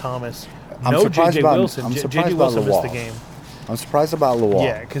Kalen Thomas. I'm no surprised J.J. about, Wilson. I'm surprised J.J. about Wilson Lawal. missed the game. I'm surprised about Lawal.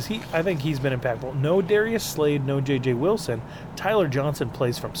 Yeah, because I think he's been impactful. No Darius Slade, no J.J. Wilson. Tyler Johnson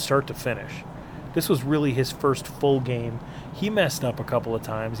plays from start to finish. This was really his first full game. He messed up a couple of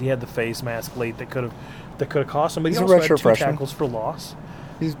times. He had the face mask late that could have cost him. But He's he a also had redshirt 2 freshman. tackles for loss.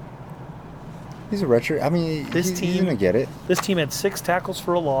 He's a redshirt. I mean, he's gonna get it. This team had 6 tackles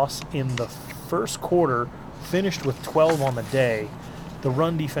for a loss in the first quarter, finished with 12 on the day. The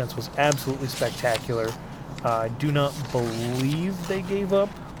run defense was absolutely spectacular. I do not believe they gave up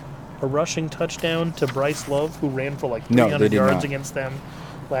a rushing touchdown to Bryce Love, who ran for like No, 300 they did yards not. against them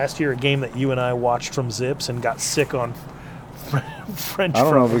last year, a game that you and I watched from Zips and got sick on French I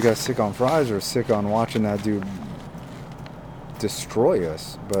don't know if we fries. got sick on fries or sick on watching that dude destroy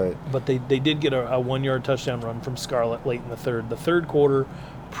us, But they did get a 1-yard touchdown run from Scarlett late in the third. The third quarter,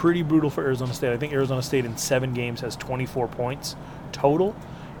 pretty brutal for Arizona State. I think Arizona State in 7 games has 24 points total.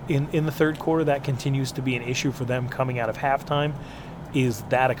 In the third quarter, that continues to be an issue for them coming out of halftime. Is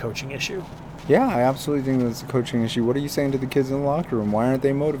that a coaching issue? yeah, I absolutely think that's a coaching issue. What are you saying to the kids in the locker room? Why aren't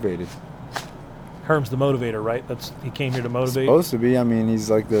they motivated? Herm's the motivator, right? He came here to motivate. Supposed to be. I mean, he's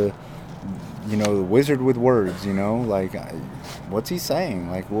like the wizard with words. Like, what's he saying?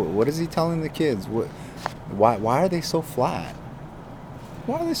 Like, what is he telling the kids? Why are they so flat?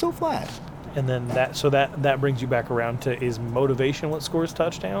 Why are they so flat? And then that brings you back around to, is motivation what scores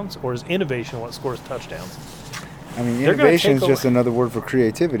touchdowns, or is innovation what scores touchdowns? I mean, They're gonna innovation is take just away- another word for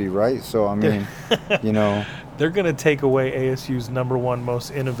creativity, right? So, I mean, They're going to take away ASU's #1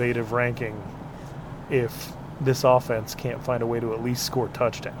 most innovative ranking if this offense can't find a way to at least score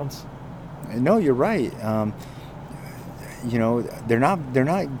touchdowns. no, you're right. They're not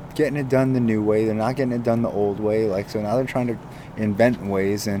getting it done the new way. They're not getting it done the old way. Like, so now they're trying to invent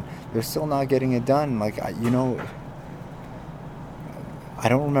ways, and they're still not getting it done. Like, I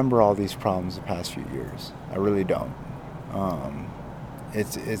don't remember all these problems the past few years. I really don't.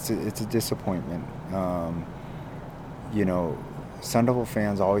 It's a disappointment. Sun Devil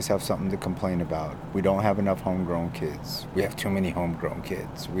fans always have something to complain about. We don't have enough homegrown kids. We have too many homegrown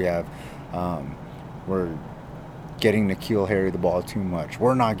kids. We're getting N'Keal Harry the ball too much.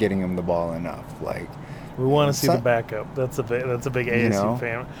 We're not getting him the ball enough. Like, We want to see the backup. That's a big ASU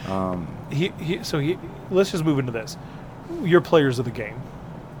fan. Let's just move into this. Your players of the game.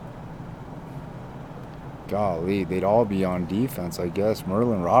 golly, they'd all be on defense, I guess.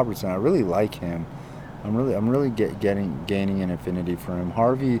 Merlin Robertson, I really like him. I'm really gaining an affinity for him.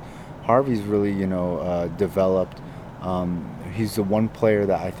 Harvey's really developed. He's the one player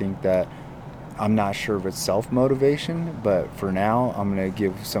that I think that I'm not sure if it's self-motivation, but for now I'm going to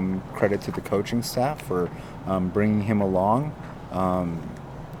give some credit to the coaching staff for bringing him along.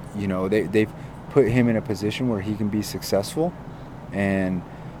 They've put him in a position where he can be successful, and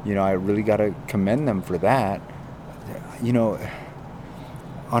I really got to commend them for that.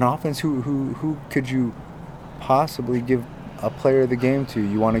 On offense, who could you possibly give a player of the game to?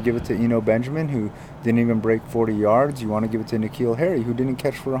 You want to give it to Eno Benjamin, who didn't even break 40 yards. You want to give it to N'Keal Harry, who didn't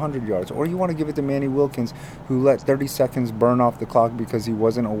catch for 100 yards. Or you want to give it to Manny Wilkins, who let 30 seconds burn off the clock because he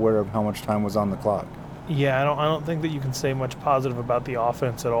wasn't aware of how much time was on the clock. Yeah, I don't think that you can say much positive about the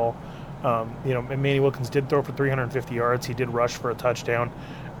offense at all. Manny Wilkins did throw for 350 yards. He did rush for a touchdown.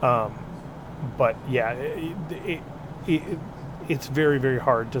 But yeah, it's very, very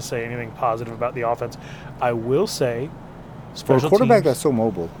hard to say anything positive about the offense. I will say, For a quarterback teams, that's so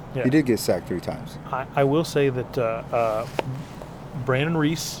mobile, Yeah. he did get sacked 3 times. I will say that Brandon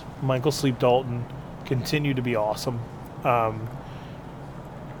Reese, Michael Sleep Dalton continue to be awesome.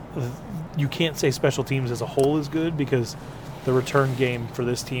 You can't say special teams as a whole is good because the return game for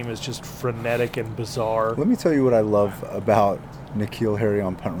this team is just frenetic and bizarre. Let me tell you what I love about N'Keal Harry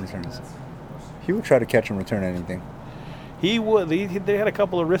on punt returns. He would try to catch and return anything. He would. They had a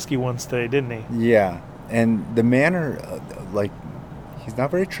couple of risky ones today, didn't he? Yeah, and the manner, he's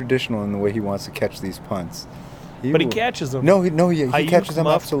not very traditional in the way he wants to catch these punts. But he catches them. No, he Ayuk catches them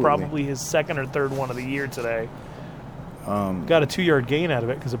muffed absolutely. Probably his second or third one of the year today. Got a 2-yard gain out of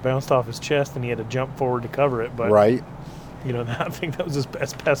it because it bounced off his chest and he had to jump forward to cover it. But Right. I think that was his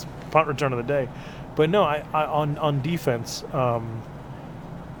best punt return of the day. But no, I on defense,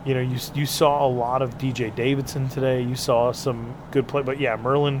 you saw a lot of DJ Davidson today. You saw some good play, but yeah,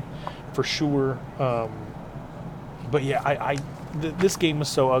 Merlin for sure. But yeah, this game was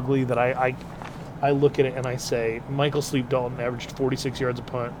so ugly that I look at it and I say Michael Sleep Dalton averaged 46 yards a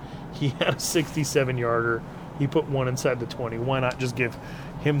punt. He had a 67-yarder. He put one inside the 20. Why not just give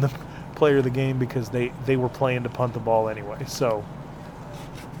him the player of the game, because they were playing to punt the ball anyway. So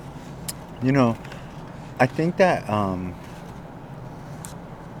I think that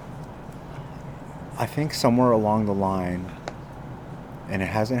I think somewhere along the line and it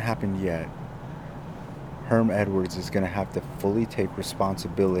hasn't happened yet, Herm Edwards is going to have to fully take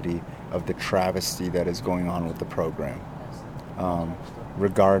responsibility of the travesty that is going on with the program.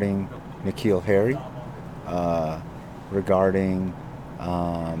 Regarding N'Keal Harry, regarding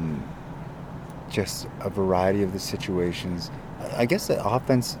just a variety of the situations. I guess the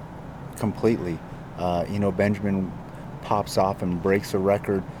offense completely. Benjamin pops off and breaks a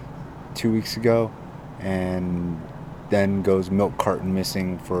record 2 weeks ago, and then goes milk carton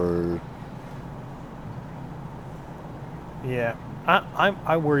missing for. Yeah,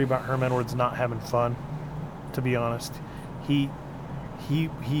 I worry about Herm Edwards not having fun. To be honest, you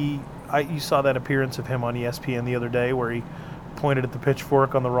saw that appearance of him on ESPN the other day where he pointed at the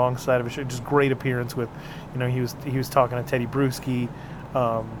pitchfork on the wrong side of his shirt. Just great appearance with, he was talking to Teddy Bruschi.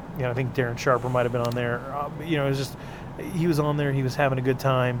 I think Darren Sharper might have been on there. It was just, he was on there. He was having a good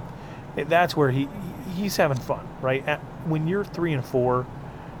time. That's where he's having fun, right? When you're 3-4,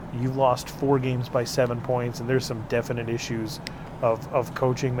 you've lost 4 games by 7 points, and there's some definite issues of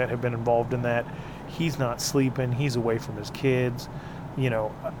coaching that have been involved in that. He's not sleeping. He's away from his kids. I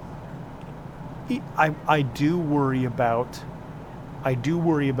do worry about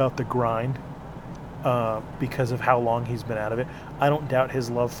the grind because of how long he's been out of it. I don't doubt his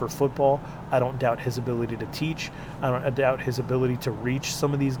love for football. I don't doubt his ability to teach. I don't doubt his ability to reach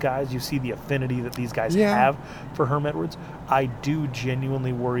some of these guys. You see the affinity that these guys have for Herm Edwards. I do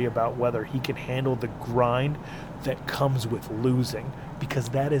genuinely worry about whether he can handle the grind that comes with losing, because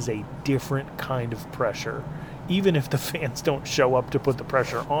that is a different kind of pressure. Even if the fans don't show up to put the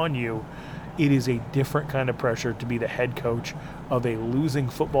pressure on you, it is a different kind of pressure to be the head coach of a losing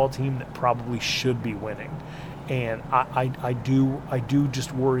football team that probably should be winning. And I do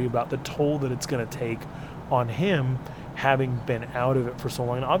just worry about the toll that it's going to take on him, having been out of it for so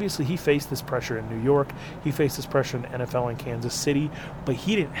long. And obviously, he faced this pressure in New York. He faced this pressure in the NFL in Kansas City, but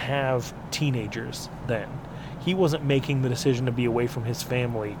he didn't have teenagers then. He wasn't making the decision to be away from his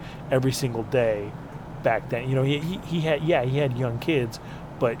family every single day back then. He had young kids,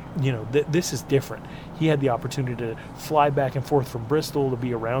 but this is different. He had the opportunity to fly back and forth from Bristol to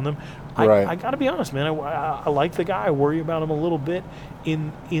be around them. Right. I got to be honest, man. I like the guy. I worry about him a little bit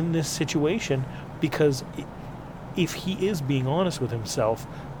in this situation, because if he is being honest with himself,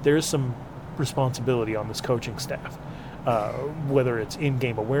 there's some responsibility on this coaching staff. Whether it's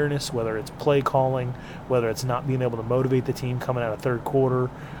in-game awareness, whether it's play calling, whether it's not being able to motivate the team coming out of third quarter,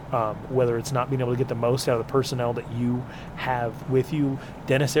 whether it's not being able to get the most out of the personnel that you have with you.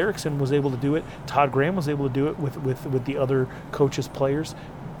 Dennis Erickson was able to do it. Todd Graham was able to do it with the other coaches' players.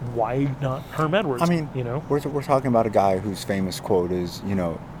 Why not Herm Edwards? I mean, we're talking about a guy whose famous quote is,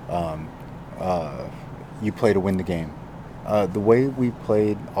 you play to win the game. The way we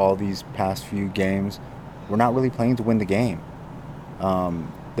played all these past few games, we're not really playing to win the game.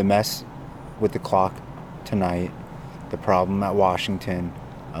 The mess with the clock tonight, the problem at Washington,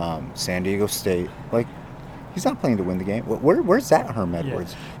 San Diego State, he's not playing to win the game. Where's that Herm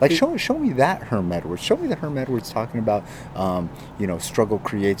Edwards? Show me that Herm Edwards. Show me the Herm Edwards talking about, struggle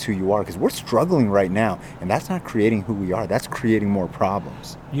creates who you are, because we're struggling right now, and that's not creating who we are. That's creating more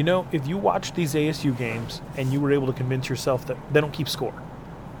problems. If you watch these ASU games and you were able to convince yourself that they don't keep score,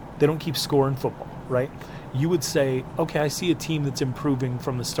 in football, right? You would say, okay, I see a team that's improving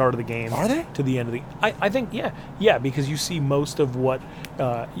from the start of the game to the end of the. I think, yeah, because you see most of what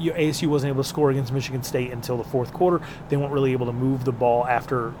ASU wasn't able to score against Michigan State until the fourth quarter. They weren't really able to move the ball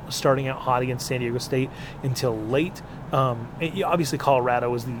after starting out hot against San Diego State until late. Obviously,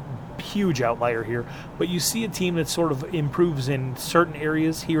 Colorado is the huge outlier here, but you see a team that sort of improves in certain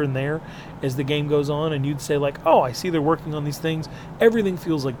areas here and there as the game goes on, and you'd say I see they're working on these things. Everything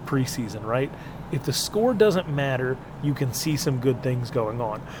feels like preseason, right? If the score doesn't matter, you can see some good things going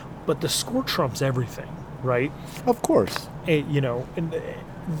on, but the score trumps everything, right? Of course. And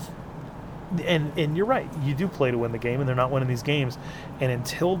you're right. You do play to win the game, and they're not winning these games, and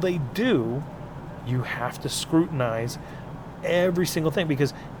until they do, you have to scrutinize every single thing,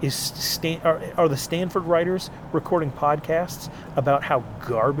 because are the Stanford writers recording podcasts about how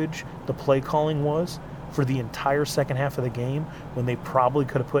garbage the play calling was for the entire second half of the game when they probably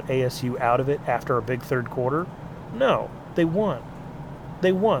could have put ASU out of it after a big third quarter? No, they won.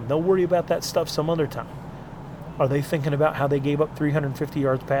 They'll worry about that stuff some other time. Are they thinking about how they gave up 350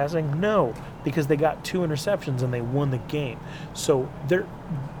 yards passing? No, because they got 2 interceptions and they won the game. So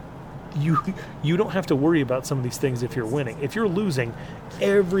you don't have to worry about some of these things if you're winning. If you're losing,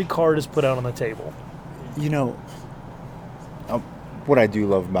 every card is put out on the table. What I do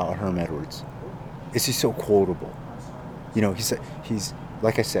love about Herm Edwards is he's so quotable. He's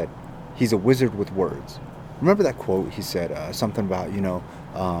like I said, he's a wizard with words. Remember that quote he said, something about,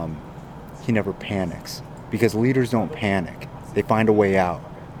 he never panics because leaders don't panic. They find a way out.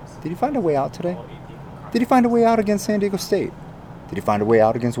 Did he find a way out today? Did he find a way out against San Diego State? Did he find a way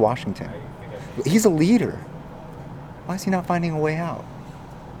out against Washington? He's a leader. Why is he not finding a way out?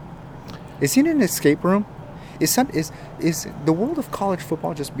 Is he in an escape room? Is the world of college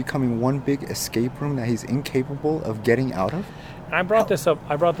football just becoming one big escape room that he's incapable of getting out of? And I brought this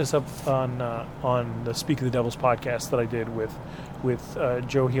up on the Speak of the Devils podcast that I did with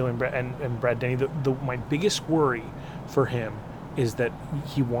Joe Healy and Brad Denny. My biggest worry for him is that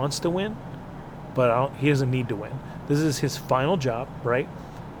he wants to win, but he doesn't need to win. This is his final job, right?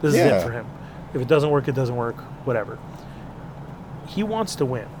 This is it for him. If it doesn't work, it doesn't work. Whatever. He wants to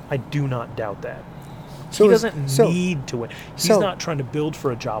win. I do not doubt that. He doesn't need to win. He's not trying to build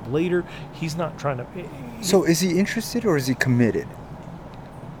for a job later. He's not trying to... So is he interested or is he committed?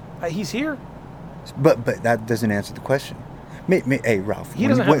 He's here. But that doesn't answer the question. Hey, Ralph,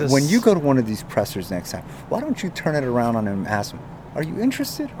 when you go to one of these pressers next time, why don't you turn it around on him and ask him, are you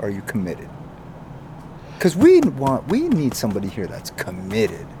interested or are you committed? Because we need somebody here that's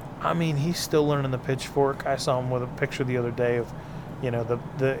committed. I mean, he's still learning the pitchfork. I saw him with a picture the other day of,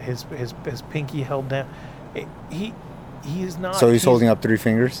 his pinky held down. He is not. So he's holding up 3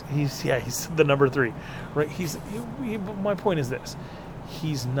 fingers. He's the number 3, right? My point is this: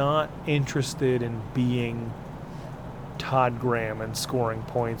 he's not interested in being Todd Graham and scoring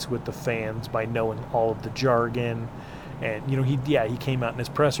points with the fans by knowing all of the jargon. And he came out in his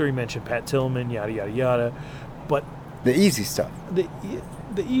presser. He mentioned Pat Tillman, yada yada yada, but the easy stuff.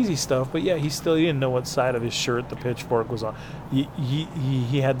 The easy stuff, but he didn't know what side of his shirt the pitchfork was on.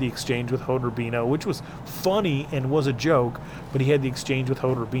 He had the exchange with Hod Rubino, which was funny and was a joke, but he had the exchange with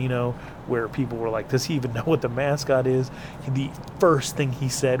Hod Rubino where people were like, does he even know what the mascot is? The first thing he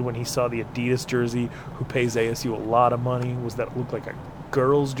said when he saw the Adidas jersey, who pays ASU a lot of money, was that it looked like a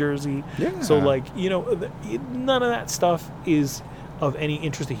girl's jersey. Yeah. So, none of that stuff is of any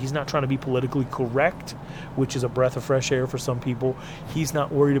interest. He's not trying to be politically correct, which is a breath of fresh air for some people. He's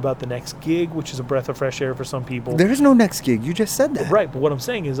not worried about the next gig, which is a breath of fresh air for some people. There is no next gig. You just said that. Right, but what I'm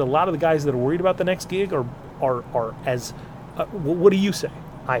saying is a lot of the guys that are worried about the next gig are as what do you say?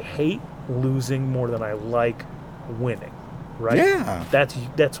 I hate losing more than I like winning, right? Yeah. That's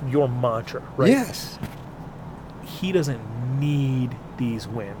your mantra, right? Yes. He doesn't need these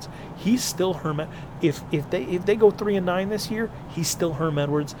wins. He's still Herm. If they go 3-9 this year, he's still Herm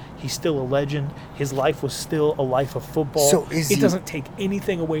Edwards. He's still a legend. His life was still a life of football. So it doesn't take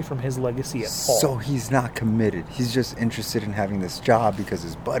anything away from his legacy at all. So he's not committed. He's just interested in having this job because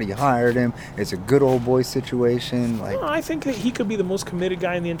his buddy hired him. It's a good old boy situation. No, I think that he could be the most committed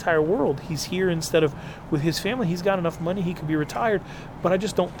guy in the entire world. He's here instead of with his family. He's got enough money. He could be retired. But I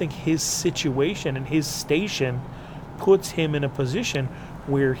just don't think his situation and his station puts him in a position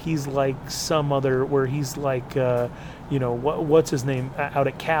where he's like what's his name out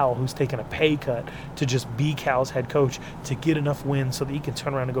at Cal, who's taking a pay cut to just be Cal's head coach to get enough wins so that he can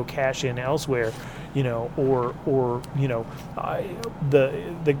turn around and go cash in elsewhere, or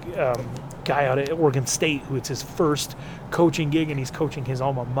the guy out at Oregon State who it's his first coaching gig and he's coaching his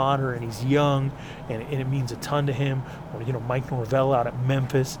alma mater and he's young and it means a ton to him, or Mike Norvell out at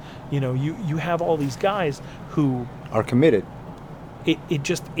Memphis. You have all these guys who are committed.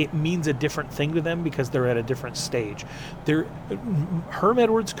 It means a different thing to them because they're at a different stage. Herm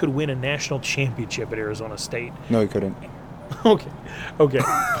Edwards could win a national championship at Arizona State. No, he couldn't. Okay.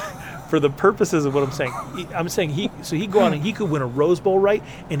 For the purposes of what I'm saying he'd go out and he could win a Rose Bowl, right?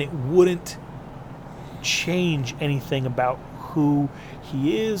 And it wouldn't change anything about who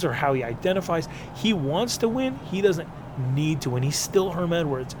he is or how he identifies. He wants to win. He doesn't need to win. He's still Herm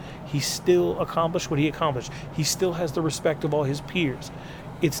Edwards. He still accomplished what he accomplished. He still has the respect of all his peers.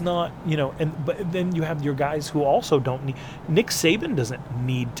 It's not, but then you have your guys who also don't need. Nick Saban doesn't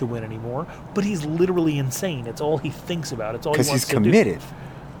need to win anymore, but he's literally insane. It's all he thinks about. It's all he wants to do. Because he's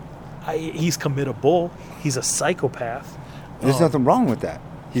committed. He's committable. He's a psychopath. There's nothing wrong with that.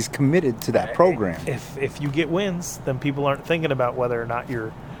 He's committed to that program. If you get wins, then people aren't thinking about whether or not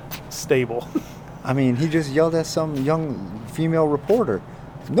you're stable. I mean, he just yelled at some young female reporter.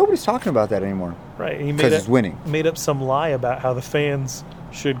 Nobody's talking about that anymore. Right. Because he's winning. Made up some lie about how the fans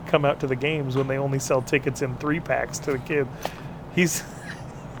should come out to the games when they only sell tickets in 3-packs to the kid.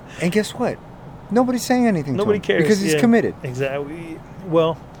 And guess what? Nobody's saying anything Nobody to him. cares. Because he's committed. Exactly.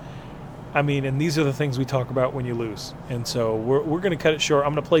 Well, I mean, and these are the things we talk about when you lose. And so we're going to cut it short.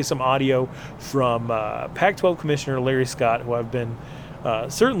 I'm going to play some audio from Pac-12 Commissioner Larry Scott, who I've been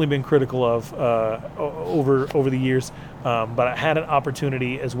certainly been critical of over the years. But I had an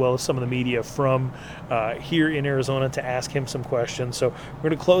opportunity, as well as some of the media from here in Arizona, to ask him some questions. So we're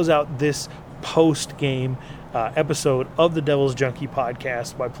going to close out this post-game episode of the Devil's Junkie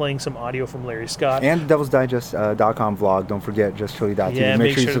podcast by playing some audio from Larry Scott. And devilsdigest.com vlog. Don't forget, justchili.tv. Yeah,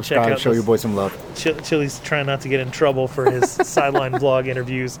 make sure you subscribe, show your boy some love. Chili's trying not to get in trouble for his sideline vlog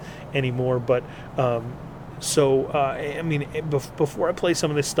interviews anymore. But before I play some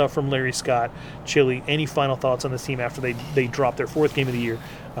of this stuff from Larry Scott, Chili, any final thoughts on this team after they dropped their fourth game of the year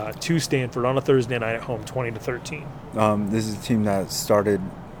to Stanford on a Thursday night at home, 20-13? This is a team that started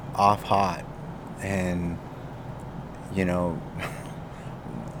off hot, and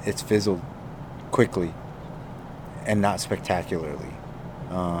it's fizzled quickly and not spectacularly.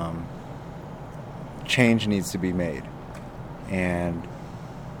 Change needs to be made, and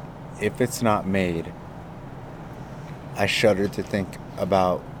if it's not made, I shudder to think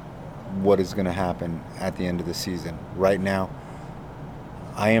about what is going to happen at the end of the season. Right now,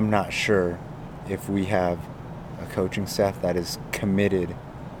 I am not sure if we have a coaching staff that is committed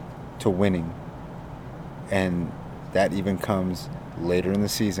to winning, and that even comes later in the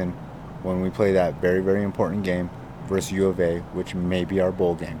season when we play that very, very important game versus U of A, which may be our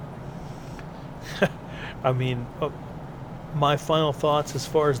bowl game. I mean, my final thoughts as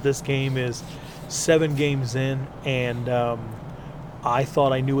far as this game is 7 games in, and I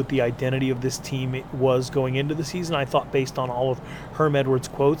thought I knew what the identity of this team was going into the season. I thought, based on all of Herm Edwards'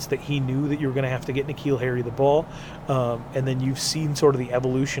 quotes, that he knew that you were going to have to get N'Keal Harry the ball. And then you've seen sort of the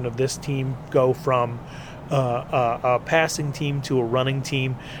evolution of this team go from a passing team to a running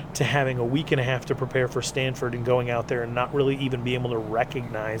team to having a week and a half to prepare for Stanford and going out there and not really even be able to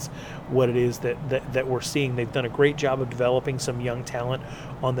recognize what it is that we're seeing. They've done a great job of developing some young talent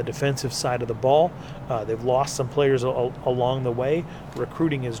on the defensive side of the ball. They've lost some players along the way.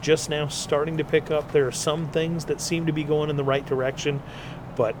 Recruiting is just now starting to pick up. There are some things that seem to be going in the right direction,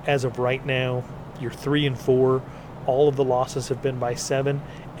 but as of right now, you're 3-4. All of the losses have been by 7,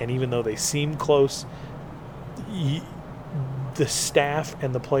 and even though they seem close, the staff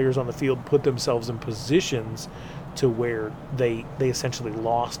and the players on the field put themselves in positions to where they essentially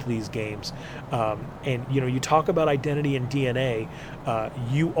lost these games. And you talk about identity and DNA.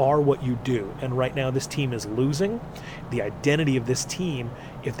 You are what you do, and right now this team is losing. The identity of this team,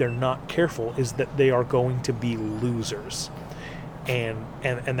 if they're not careful, is that they are going to be losers, and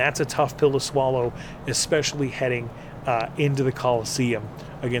that's a tough pill to swallow, especially heading into the Coliseum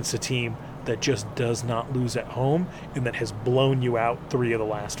against a team that just does not lose at home and that has blown you out 3 of the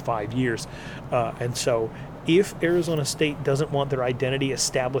last 5 years. And so if Arizona State doesn't want their identity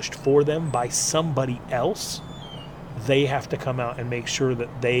established for them by somebody else, they have to come out and make sure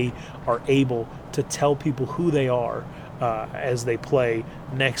that they are able to tell people who they are as they play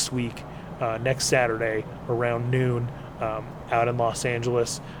next week, next Saturday around noon out in Los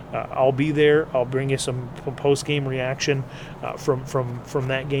Angeles. I'll be there. I'll bring you some post-game reaction from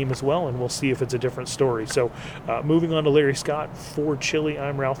that game as well, and we'll see if it's a different story. So moving on to Larry Scott for Chili,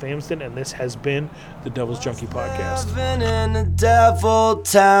 I'm Ralph Amsden, and this has been the Devil's Junkie Podcast. Living in a devil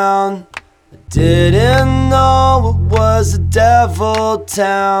town, I didn't know it was a devil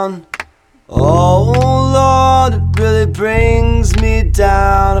town. Oh Lord, it really brings me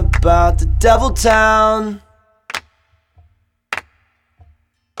down about the devil town.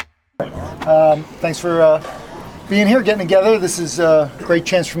 Thanks for being here, getting together. This is a great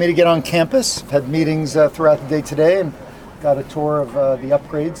chance for me to get on campus. I've had meetings throughout the day today and got a tour of the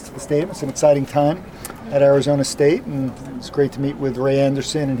upgrades to the stadium. It's an exciting time at Arizona State, and it's great to meet with Ray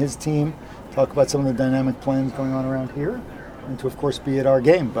Anderson and his team, talk about some of the dynamic plans going on around here, and to, of course, be at our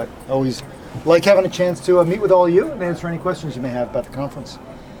game. But always like having a chance to meet with all of you and answer any questions you may have about the conference.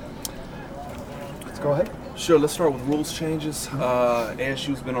 Let's go ahead. Sure, let's start with rules changes.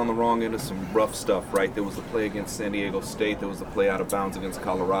 ASU's been on the wrong end of some rough stuff, right? There was the play against San Diego State, there was the play out of bounds against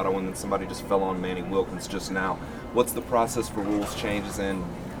Colorado, and then somebody just fell on Manny Wilkins just now. What's the process for rules changes, and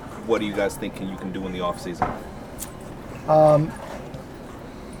what do you guys think you can do in the offseason?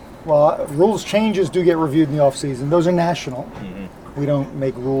 Well, rules changes do get reviewed in the offseason. Those are national. Mm-hmm. We don't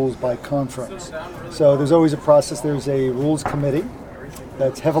make rules by conference. So there's always a process. There's a rules committee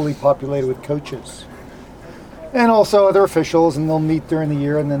that's heavily populated with coaches and also other officials, and they'll meet during the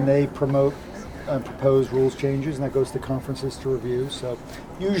year, and then they promote and propose rules changes, and that goes to conferences to review. So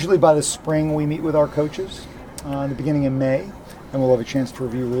usually by the spring we meet with our coaches in the beginning of May, and we'll have a chance to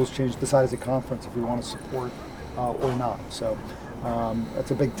review rules changes, decide as a conference if we want to support or not. So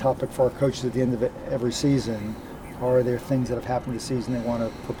that's a big topic for our coaches at the end of every season. Are there things that have happened this season they want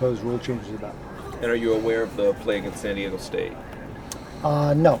to propose rule changes about? And are you aware of the play against San Diego State?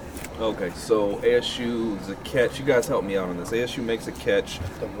 No. Okay, so ASU is a catch. You guys help me out on this. ASU makes a catch,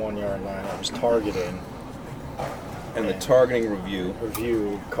 The 1 yard line that was targeted. and the targeting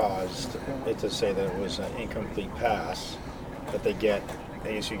Review caused it to say that it was an incomplete pass, that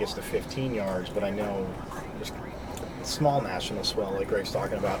ASU gets the 15 yards, but I know there's small national swell, like Greg's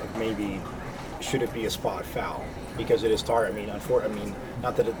talking about, maybe should it be a spot foul? Because it is target.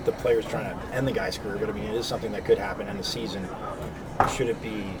 Not that the player's trying to end the guy's career, but it is something that could happen in the season. Should it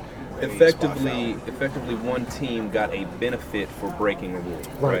be maybe a spot foul? Effectively, one team got a benefit for breaking a rule,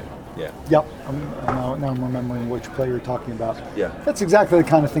 right? Yeah. Yep. Now I'm remembering which play you're talking about. Yeah. That's exactly the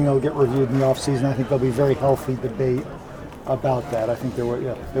kind of thing that'll get reviewed in the offseason. I think there'll be very healthy debate about that. I think there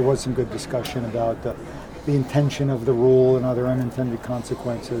was some good discussion about the intention of the rule and other unintended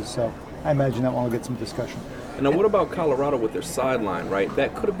consequences. So I imagine that one will get some discussion. And now, what about Colorado with their sideline, right?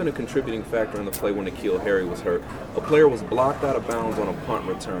 That could have been a contributing factor in the play when N'Keal Harry was hurt. A player was blocked out of bounds on a punt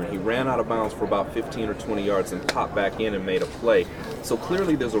return. He ran out of bounds for about 15 or 20 yards and popped back in and made a play. So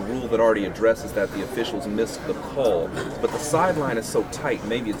clearly there's a rule that already addresses that. The officials missed the call. But the sideline is so tight,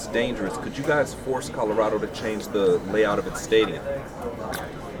 maybe it's dangerous. Could you guys force Colorado to change the layout of its stadium?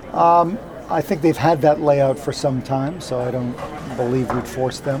 I think they've had that layout for some time, so I don't believe we'd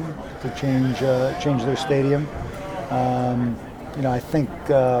force them to change their stadium. I think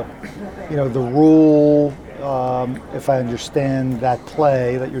the rule, if I understand that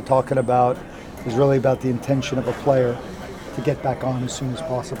play that you're talking about, is really about the intention of a player to get back on as soon as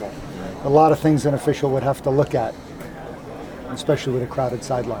possible. A lot of things an official would have to look at, especially with a crowded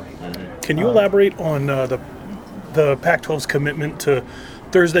sideline. Can you elaborate on the Pac-12's commitment to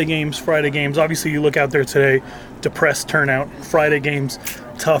Thursday games, Friday games? Obviously, you look out there today, depressed turnout. Friday games,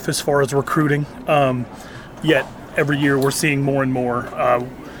 tough as far as recruiting. Yet every year we're seeing more and more.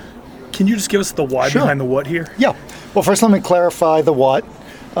 Can you just give us the why behind the what here? Yeah. Well, first let me clarify the what.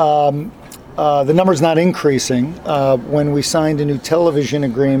 The number's not increasing. When we signed a new television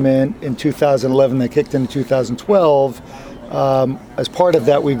agreement in 2011 that kicked in 2012, as part of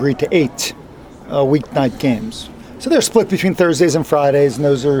that we agreed to 8 weeknight games. So they're split between Thursdays and Fridays, and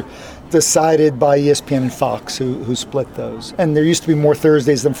those are decided by ESPN and Fox, who split those. And there used to be more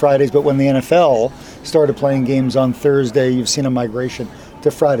Thursdays than Fridays, but when the NFL started playing games on Thursday, you've seen a migration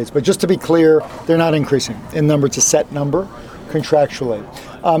to Fridays. But just to be clear, they're not increasing in number. It's a set number contractually.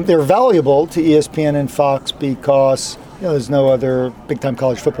 They're valuable to ESPN and Fox because there's no other big-time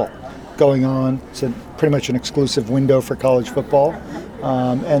college football going on. It's pretty much an exclusive window for college football,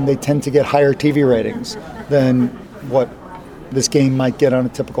 and they tend to get higher TV ratings than what this game might get on a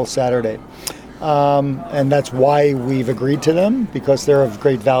typical Saturday. And that's why we've agreed to them, because they're of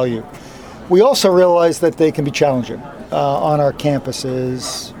great value. We also realize that they can be challenging on our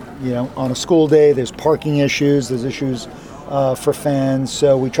campuses. On a school day, there's parking issues, there's issues for fans,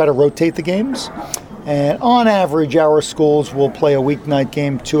 so we try to rotate the games. And on average, our schools will play a weeknight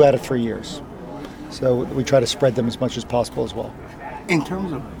game 2 out of 3 years. So we try to spread them as much as possible as well. In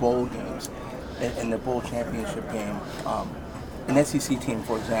terms of bowl games and the bowl championship game, an SEC team,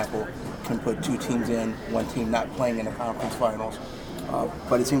 for example, can put 2 teams in, 1 team not playing in the conference finals.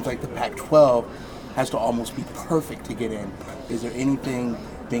 But it seems like the Pac-12 has to almost be perfect to get in. Is there anything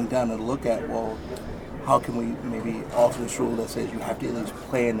being done to look at, well, how can we maybe alter this rule that says you have to at least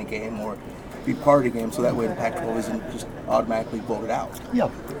play in the game or be part of the game, so that way the Pac-12 isn't just automatically voted out? Yeah.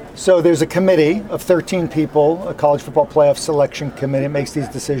 So there's a committee of 13 people, a college football playoff selection committee that makes these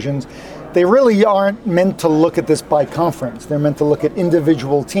decisions. They really aren't meant to look at this by conference. They're meant to look at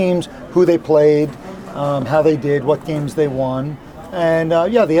individual teams, who they played, how they did, what games they won. And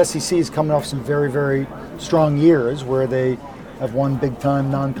the SEC is coming off some very, very strong years where they have won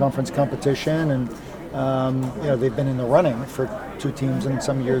big-time non-conference competition, and they've been in the running for 2 teams, and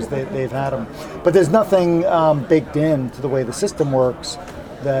some years they've had them. But there's nothing baked in to the way the system works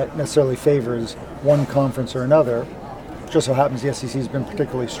that necessarily favors one conference or another. It just so happens the SEC has been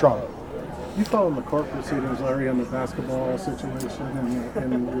particularly strong. You follow the court proceedings, Larry, on the basketball situation,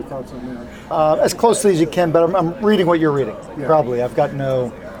 and your thoughts on that? As closely as you can, but I'm reading what you're reading. Yeah. Probably. I've got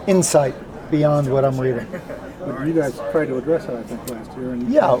no insight beyond what I'm reading. But you guys tried to address it, I think, last year, and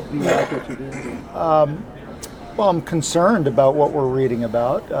Yeah. you like what you did. Well, I'm concerned about what we're reading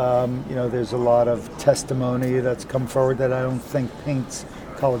about. There's a lot of testimony that's come forward that I don't think paints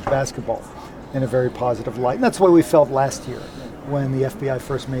college basketball in a very positive light. And that's the way we felt last year when the FBI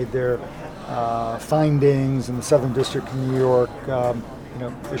first made their findings, and the Southern District of New York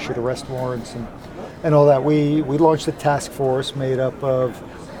issued arrest warrants and all that. We launched a task force made up of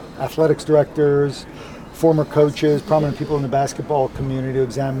athletics directors, former coaches, prominent people in the basketball community to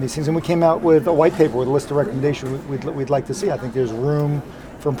examine these things. And we came out with a white paper with a list of recommendations we'd like to see. I think there's room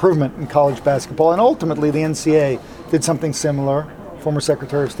for improvement in college basketball. And ultimately, the NCAA did something similar. Former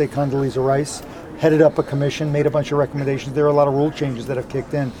Secretary of State Condoleezza Rice headed up a commission, made a bunch of recommendations. There are a lot of rule changes that have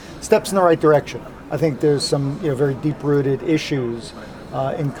kicked in. Steps in the right direction. I think there's some very deep-rooted issues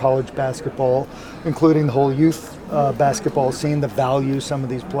in college basketball, including the whole youth basketball scene, the value some of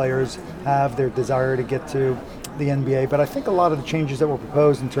these players have, their desire to get to the NBA. But I think a lot of the changes that were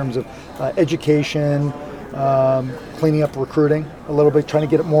proposed in terms of education, cleaning up recruiting a little bit, trying to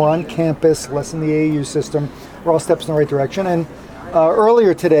get it more on campus, less in the AAU system, are all steps in the right direction. And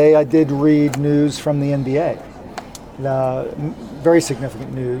earlier today, I did read news from the NBA. Very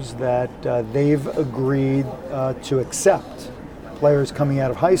significant news that they've agreed to accept players coming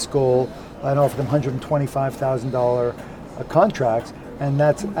out of high school and offer them $125,000 contracts, and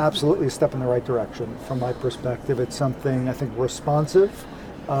that's absolutely a step in the right direction from my perspective. It's something I think responsive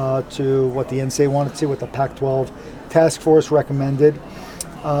to what the NCAA wanted to see, what the Pac-12 task force recommended.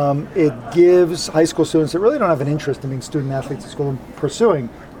 It gives high school students that really don't have an interest in being student athletes at school and pursuing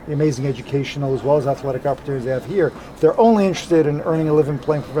the amazing educational as well as athletic opportunities they have here. If they're only interested in earning a living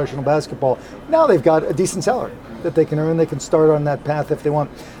playing professional basketball, now they've got a decent salary that they can earn. They can start on that path if they want.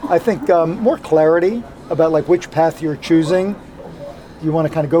 I think more clarity about like which path you're choosing. You want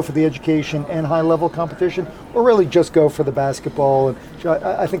to kind of go for the education and high-level competition, or really just go for the basketball. And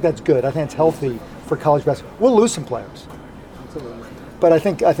I think that's good. I think it's healthy for college basketball. We'll lose some players. But I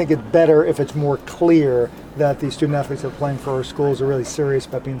think it's better if it's more clear that the student athletes that are playing for our schools are really serious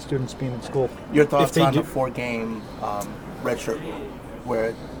about being students, being in school. Your thoughts on the 4-game redshirt rule,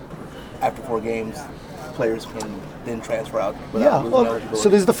 where after 4 games, players can then transfer out without losing eligibility? So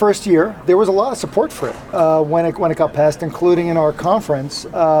this is the first year. There was a lot of support for it when it got passed, including in our conference.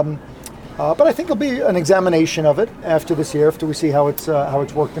 But I think it'll be an examination of it after this year, after we see how it's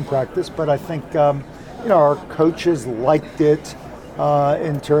worked in practice. But I think our coaches liked it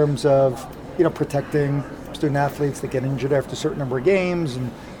in terms of protecting student athletes that get injured after a certain number of games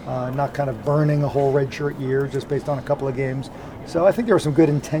and not kind of burning a whole redshirt year just based on a couple of games. So I think there are some good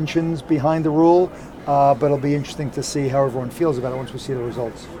intentions behind the rule, but it'll be interesting to see how everyone feels about it once we see the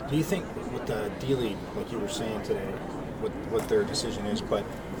results. Do you think with the D-League, like you were saying today, what their decision is, but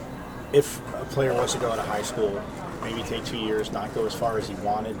if a player was to go out of high school, maybe take 2 years, not go as far as he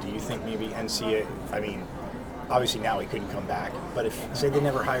wanted, do you think maybe NCAA, obviously now he couldn't come back, but if, say they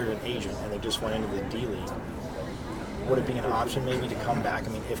never hired an agent and they just went into the D-League, would it be an option maybe to come back?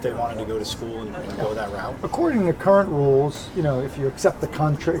 If they wanted to go to school and go that route? According to current rules, if you accept the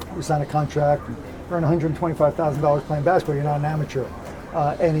contract, you sign a contract, you earn $125,000 playing basketball, you're not an amateur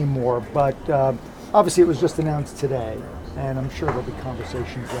anymore. But obviously it was just announced today, and I'm sure there'll be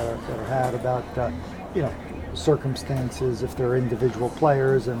conversations that are had about, circumstances if they're individual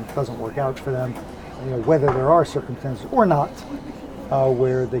players and it doesn't work out for them. Whether there are circumstances or not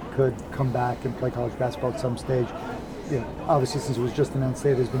where they could come back and play college basketball at some stage. Obviously, since it was just announced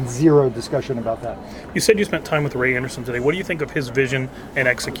today, there's been zero discussion about that. You said you spent time with Ray Anderson today. What do you think of his vision and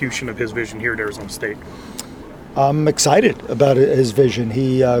execution of his vision here at Arizona State? I'm excited about his vision.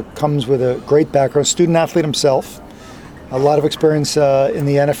 He comes with a great background, student athlete himself, a lot of experience in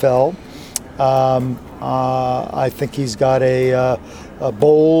the NFL. I think he's got a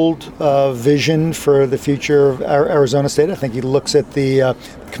bold vision for the future of Arizona State. I think he looks at the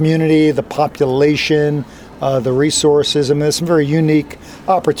community, the population, the resources. There's some very unique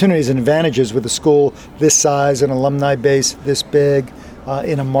opportunities and advantages with a school this size, an alumni base this big,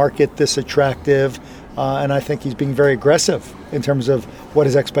 in a market this attractive. And I think he's being very aggressive in terms of what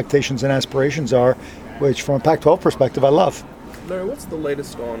his expectations and aspirations are, which from a Pac-12 perspective, I love. Larry, what's the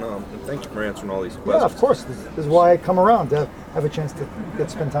latest on, and thank you for answering all these questions. Yeah, of course. This is why I come around, to have a chance to get to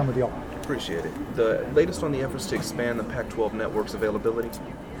spend time with y'all. Appreciate it. The latest on the efforts to expand the Pac-12 network's availability?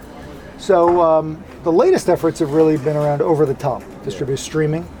 So the latest efforts have really been around over-the-top distributed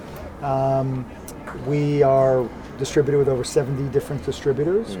streaming. We are distributed with over 70 different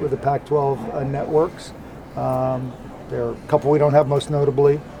distributors with the Pac-12 networks. There are a couple we don't have, most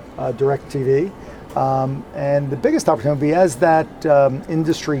notably DirecTV. And the biggest opportunity will be as that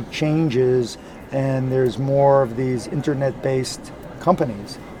industry changes and there's more of these internet-based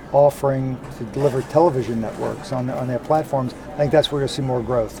companies offering to deliver television networks on their platforms. I think that's where you'll see more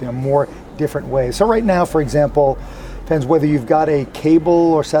growth, more different ways. So right now, for example, depends whether you've got a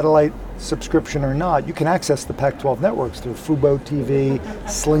cable or satellite subscription or not, you can access the Pac-12 networks through Fubo TV,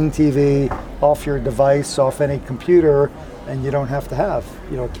 Sling TV, off your device, off any computer, and you don't have to have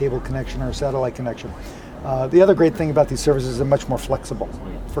a cable connection or a satellite connection. The other great thing about these services is they're much more flexible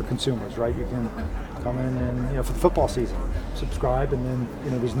for consumers, right? You can come in and, for the football season, subscribe, and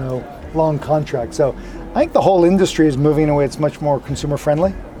then, there's no long contract. So I think the whole industry is moving in a way that's much more consumer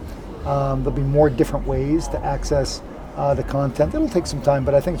friendly. There'll be more different ways to access the content. It'll take some time,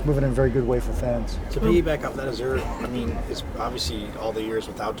 but I think it's moving in a very good way for fans. To piggyback off that, it's obviously all the years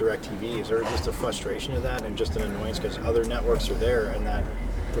without DirecTV. Is there just a frustration of that and just an annoyance because other networks are there and that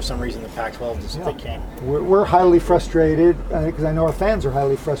for some reason the Pac-12 just they can't? We're highly frustrated because I know our fans are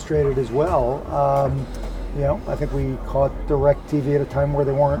highly frustrated as well. I think we caught DirecTV at a time where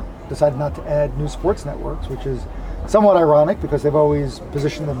they decided not to add new sports networks, which is somewhat ironic because they've always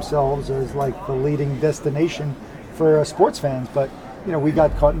positioned themselves as like the leading destination for sports fans. But we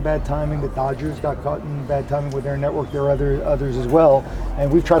got caught in bad timing. The Dodgers got caught in bad timing with their network. There are others as well,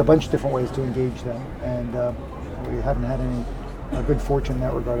 and we've tried a bunch of different ways to engage them, and we haven't had any good fortune in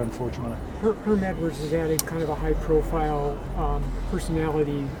that regard, unfortunately. Herm Edwards has added kind of a high-profile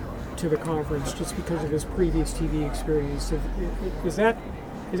personality to the conference just because of his previous TV experience. Is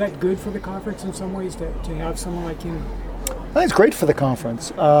that good for the conference in some ways to have someone like him? I think it's great for the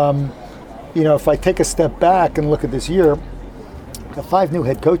conference. If I take a step back and look at this year, got 5 new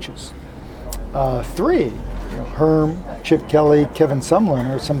head coaches. 3, Herm, Chip Kelly, Kevin Sumlin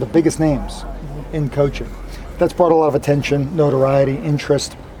are some of the biggest names in coaching. That's brought a lot of attention, notoriety,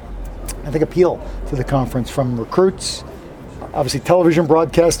 interest, I think appeal to the conference from recruits, obviously television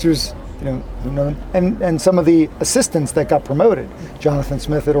broadcasters, and some of the assistants that got promoted. Jonathan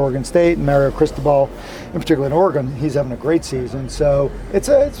Smith at Oregon State and Mario Cristobal, in particular in Oregon, he's having a great season. So it's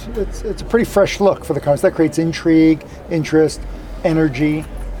a pretty fresh look for the conference. That creates intrigue, interest, energy,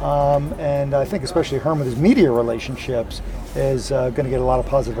 and I think especially Herm with his media relationships is going to get a lot of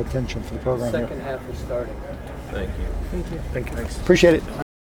positive attention for the program here. Second half is starting. Thank you. Thank you. Thank you. Appreciate it.